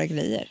man ju höra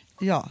grejer.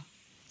 Ja.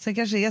 Sen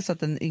kanske det är så att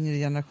den yngre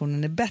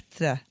generationen är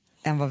bättre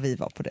än vad vi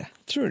var på det.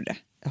 Tror du det?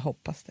 Jag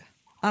hoppas det.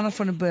 Annars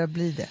får det börja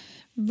bli det.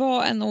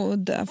 Var en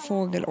udda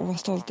fågel och var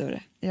stolt över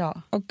det.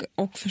 Ja.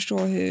 Och förstå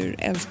hur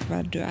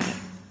älskvärd du är.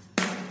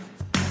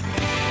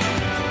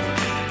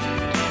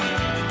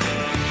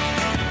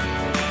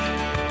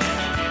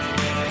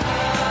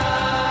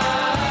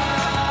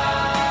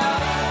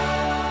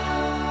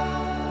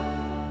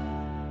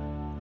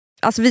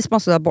 Alltså vi som har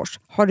sådär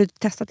borst, har du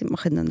testat i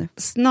maskinen nu?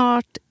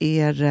 Snart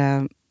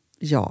är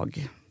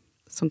jag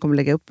som kommer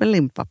lägga upp en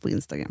limpa på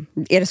Instagram.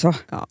 Är det så?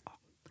 Ja.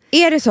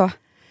 Är det så?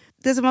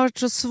 Det som har varit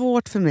så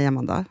svårt för mig,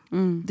 Amanda,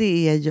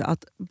 det är ju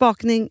att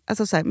bakning,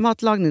 alltså så här,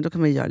 matlagning, då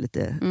kan man ju göra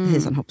lite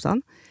hejsan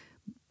hoppsan.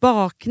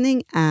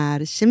 Bakning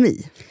är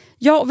kemi.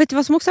 Ja, och vet du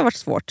vad som också har varit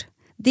svårt?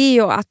 Det är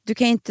ju att du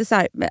kan inte så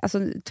här,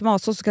 alltså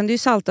tomatsås så kan du ju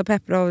salta och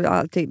peppra och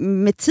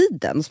allting med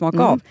tiden och smaka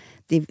av.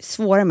 Det är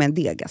svårare med en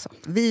deg alltså.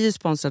 Vi är ju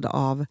sponsrade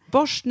av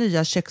Bosch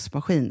nya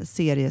köksmaskin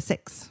serie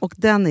 6. Och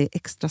den är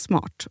extra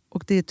smart.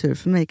 Och det är tur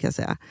för mig kan jag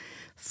säga.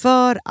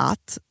 För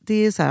att det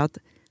är så här att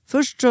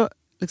först så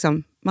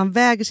liksom, man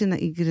väger sina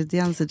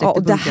ingredienser direkt i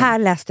bunken. Och det här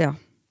läste jag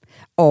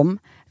om.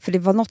 För det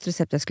var något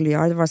recept jag skulle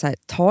göra. Det var så här,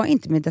 ta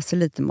inte med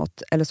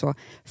decilitermått eller så.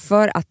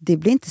 För att det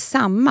blir inte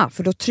samma.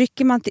 För då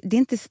trycker man, det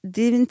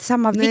är inte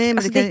samma vikt. Nej, men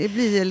alltså det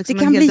blir liksom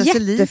det kan en bli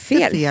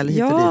jättefel.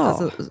 Ja.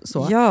 Alltså,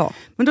 så. Ja.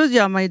 Men då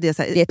gör man ju det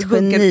så här. Det är ett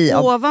geni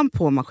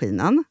ovanpå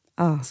maskinen.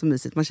 Så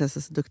mysigt, man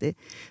känns så duktig.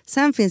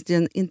 Sen finns det ju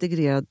en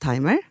integrerad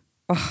timer.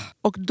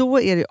 Och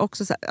då är det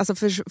också så här, alltså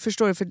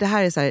förstår du, för det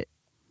här är så här,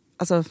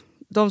 alltså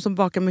de som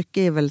bakar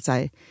mycket är väl så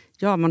här,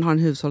 ja, man har en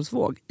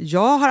hushållsvåg.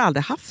 Jag har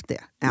aldrig haft det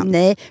än.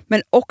 Nej,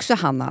 men också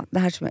Hanna, det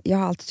här som jag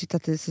har alltid tyckt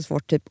att det är så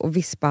svårt typ att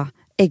vispa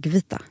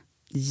äggvita.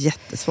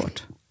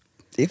 Jättesvårt.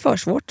 Det är för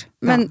svårt.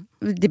 Men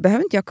det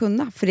behöver inte jag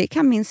kunna, för det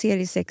kan min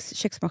serie 6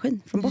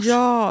 köksmaskin från Bosch.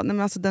 Ja, nej,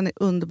 men alltså den är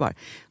underbar.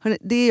 Hörrni,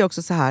 det är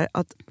också så här,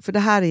 att, för det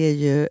här är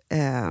ju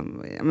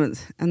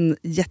en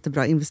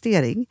jättebra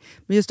investering.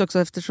 Men just också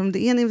eftersom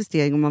det är en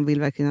investering och man vill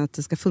verkligen att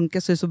det ska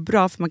funka, så är det så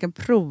bra för man kan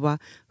prova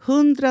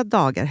 100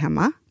 dagar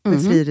hemma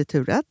med fri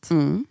returrätt.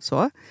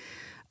 Så.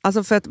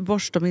 Alltså för att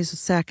Bosch, de är så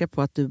säkra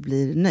på att du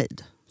blir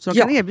nöjd. Så de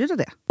kan erbjuda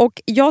det.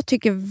 Och jag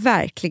tycker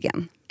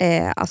verkligen,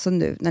 alltså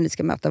nu när ni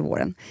ska möta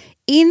våren,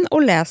 in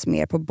och läs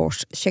mer på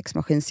Bosch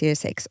köksmaskin serie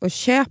 6 och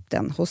köp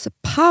den hos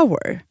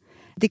Power.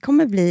 Det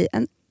kommer bli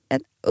en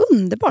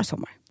underbar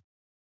sommar.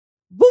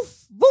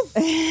 Woof,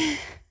 woof.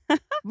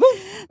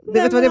 Woof.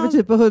 Vet vad det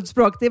betyder på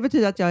hundspråk? Det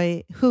betyder att jag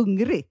är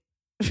hungrig.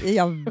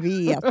 Jag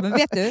vet, men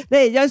vet du?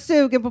 Nej, jag är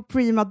sugen på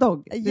Prima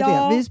Dog. Det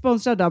är det. Vi är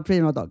sponsrade av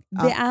Prima Dog.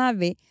 Det är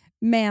vi.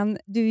 Men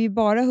du är ju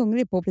bara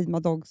hungrig på Prima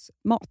Dogs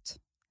mat.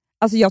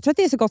 Alltså jag tror att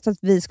det är så gott så att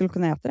vi skulle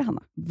kunna äta det,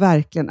 Hanna.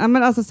 Verkligen. Ja,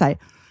 men alltså så här,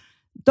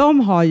 de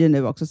har ju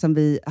nu också, sen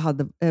vi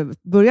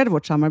började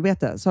vårt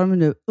samarbete, så har de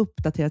nu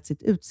uppdaterat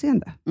sitt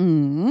utseende.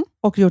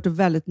 Och gjort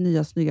väldigt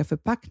nya snygga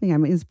förpackningar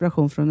med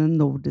inspiration från den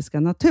nordiska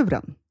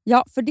naturen.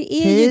 Ja, för det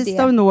är ju det.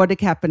 Taste of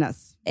Nordic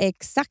happiness.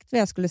 Exakt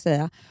vad jag skulle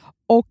säga.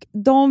 Och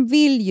de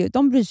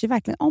bryr sig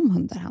verkligen om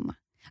hundar, Hanna.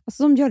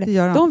 Alltså de gör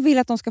det. De vill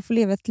att de ska få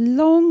leva ett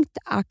långt,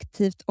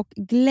 aktivt och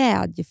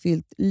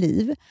glädjefyllt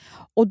liv.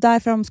 Och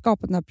därför har de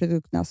skapat de här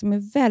produkterna som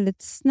är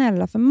väldigt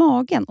snälla för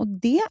magen. Och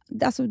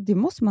det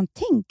måste man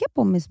tänka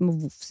på med små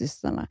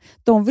woofsystarna.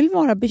 De vill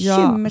vara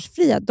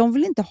bekymmersfria. De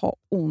vill inte ha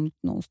ont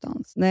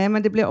någonstans. Nej,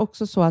 men det blir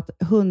också så att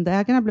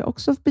hundägarna blir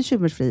också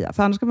bekymmersfria.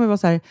 För annars kan man ju vara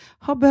så här,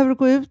 behöver du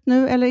gå ut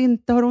nu eller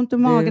inte? Har du ont i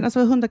magen? Alltså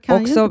hundar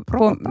kan också ju inte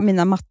prata. Också på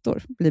mina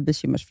mattor blir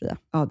bekymmersfria.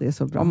 Ja, det är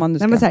så bra. Om man nu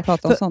ska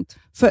prata om sånt.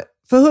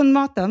 För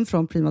hundmaten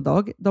från Prima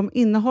Dog, de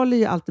innehåller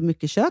ju alltid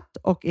mycket kött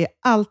och är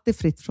alltid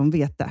fritt från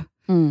vete.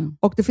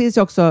 Och det finns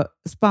ju också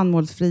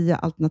spannmålsfria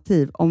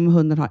alternativ om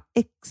hunden har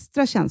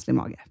extra känslig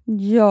mage.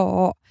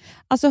 Ja,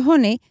 alltså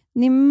hörni,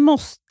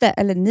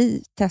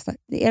 ni testar.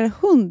 Er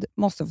hund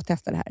måste få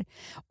testa det här.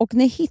 Och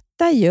ni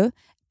hittar ju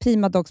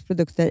Prima Dogs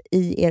produkter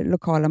i er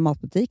lokala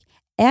matbutik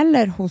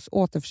eller hos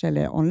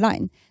återförsäljare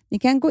online. Ni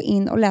kan gå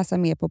in och läsa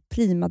mer på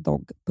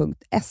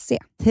primadog.se.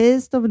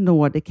 Taste of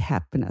Nordic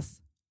happiness.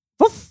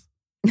 Voff!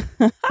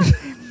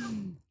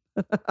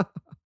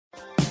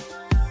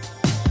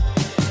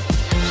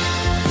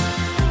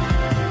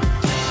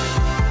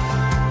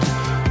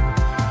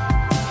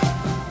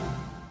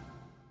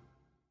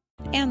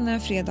 Ännu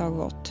en fredag har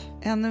gått.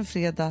 Ännu en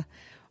fredag.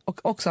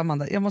 Och också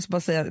Amanda, jag måste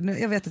bara säga, nu,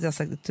 jag vet att jag har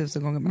sagt det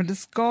 1000 gånger, men det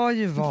ska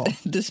ju vara...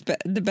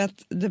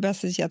 the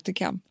best is yet to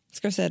come.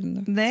 Ska du säga det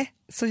nu? Nej,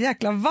 så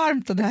jäkla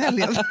varmt den här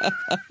helgen.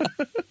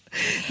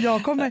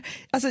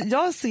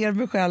 Jag ser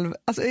mig själv,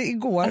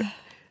 igår,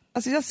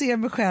 jag ser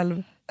mig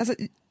själv,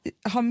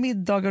 ha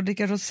middagar och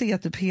dricka rosé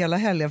typ hela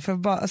helgen för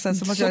bara, som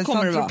att jag är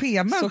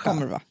Saint-Tropez-människa. Så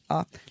kommer det vara.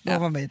 Ja,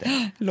 lova mig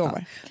det.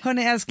 Lovar. Ja.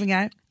 Hörrni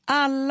älsklingar,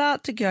 alla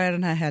tycker jag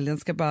den här helgen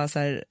ska bara så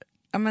här,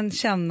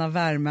 känna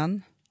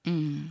värmen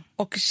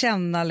och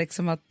känna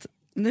liksom att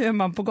nu är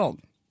man på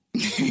gång.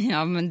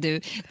 Ja men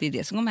du, det är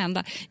det som kommer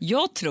hända.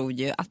 Jag tror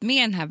ju att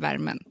med den här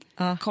värmen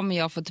kommer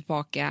jag få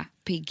tillbaka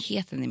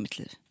piggheten i mitt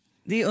liv.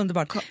 Det är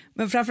underbart.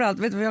 Men framförallt,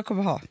 vet du vad jag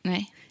kommer ha?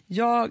 Nej.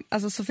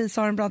 Sofie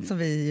Sarenbrant som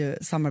vi ju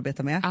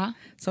samarbetar med,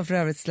 som för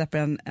övrigt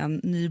släpper en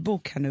ny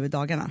bok här nu i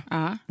dagarna.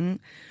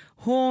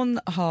 Hon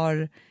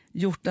har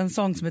gjort en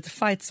sång som heter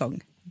Fight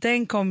Song.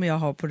 Den kommer jag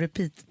ha på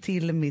repeat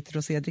till mitt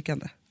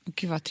rosédrickande.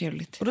 Gud vad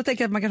trevligt. Och då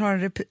tänker jag att man kan ha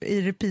den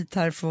i repeat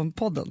här från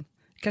podden.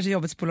 Kanske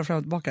jobbet spola fram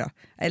och tillbaka då.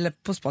 Eller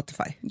på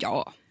Spotify.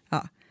 Ja.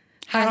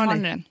 Här har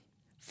ni den.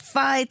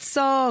 Fight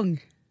Song!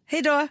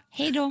 Hej då!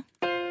 Hej då!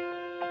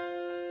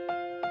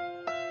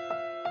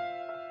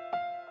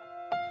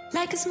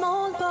 Like a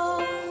small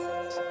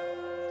boat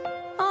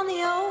on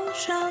the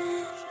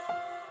ocean,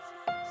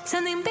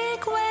 sending big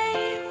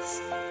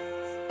waves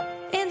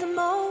into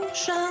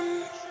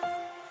motion.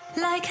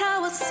 Like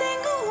how a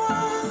single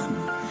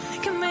one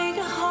can make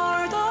a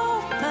heart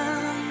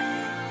open.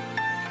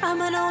 I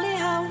might only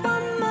have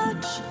one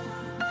much,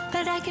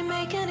 but I can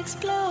make an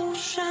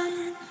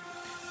explosion.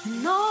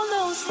 And all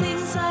those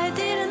things I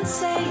didn't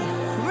say,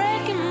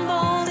 wrecking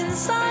balls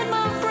inside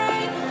my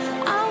brain.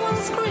 I will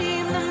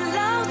scream them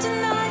loud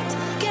tonight.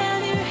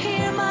 Can you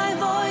hear my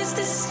voice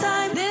this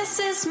time? This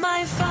is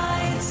my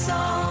fight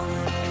song.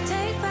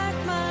 Take back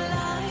my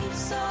life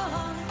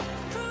song.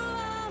 Prove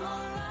I'm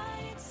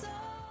alright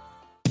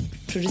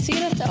song.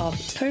 Producerat av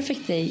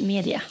Perfect Day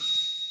Media.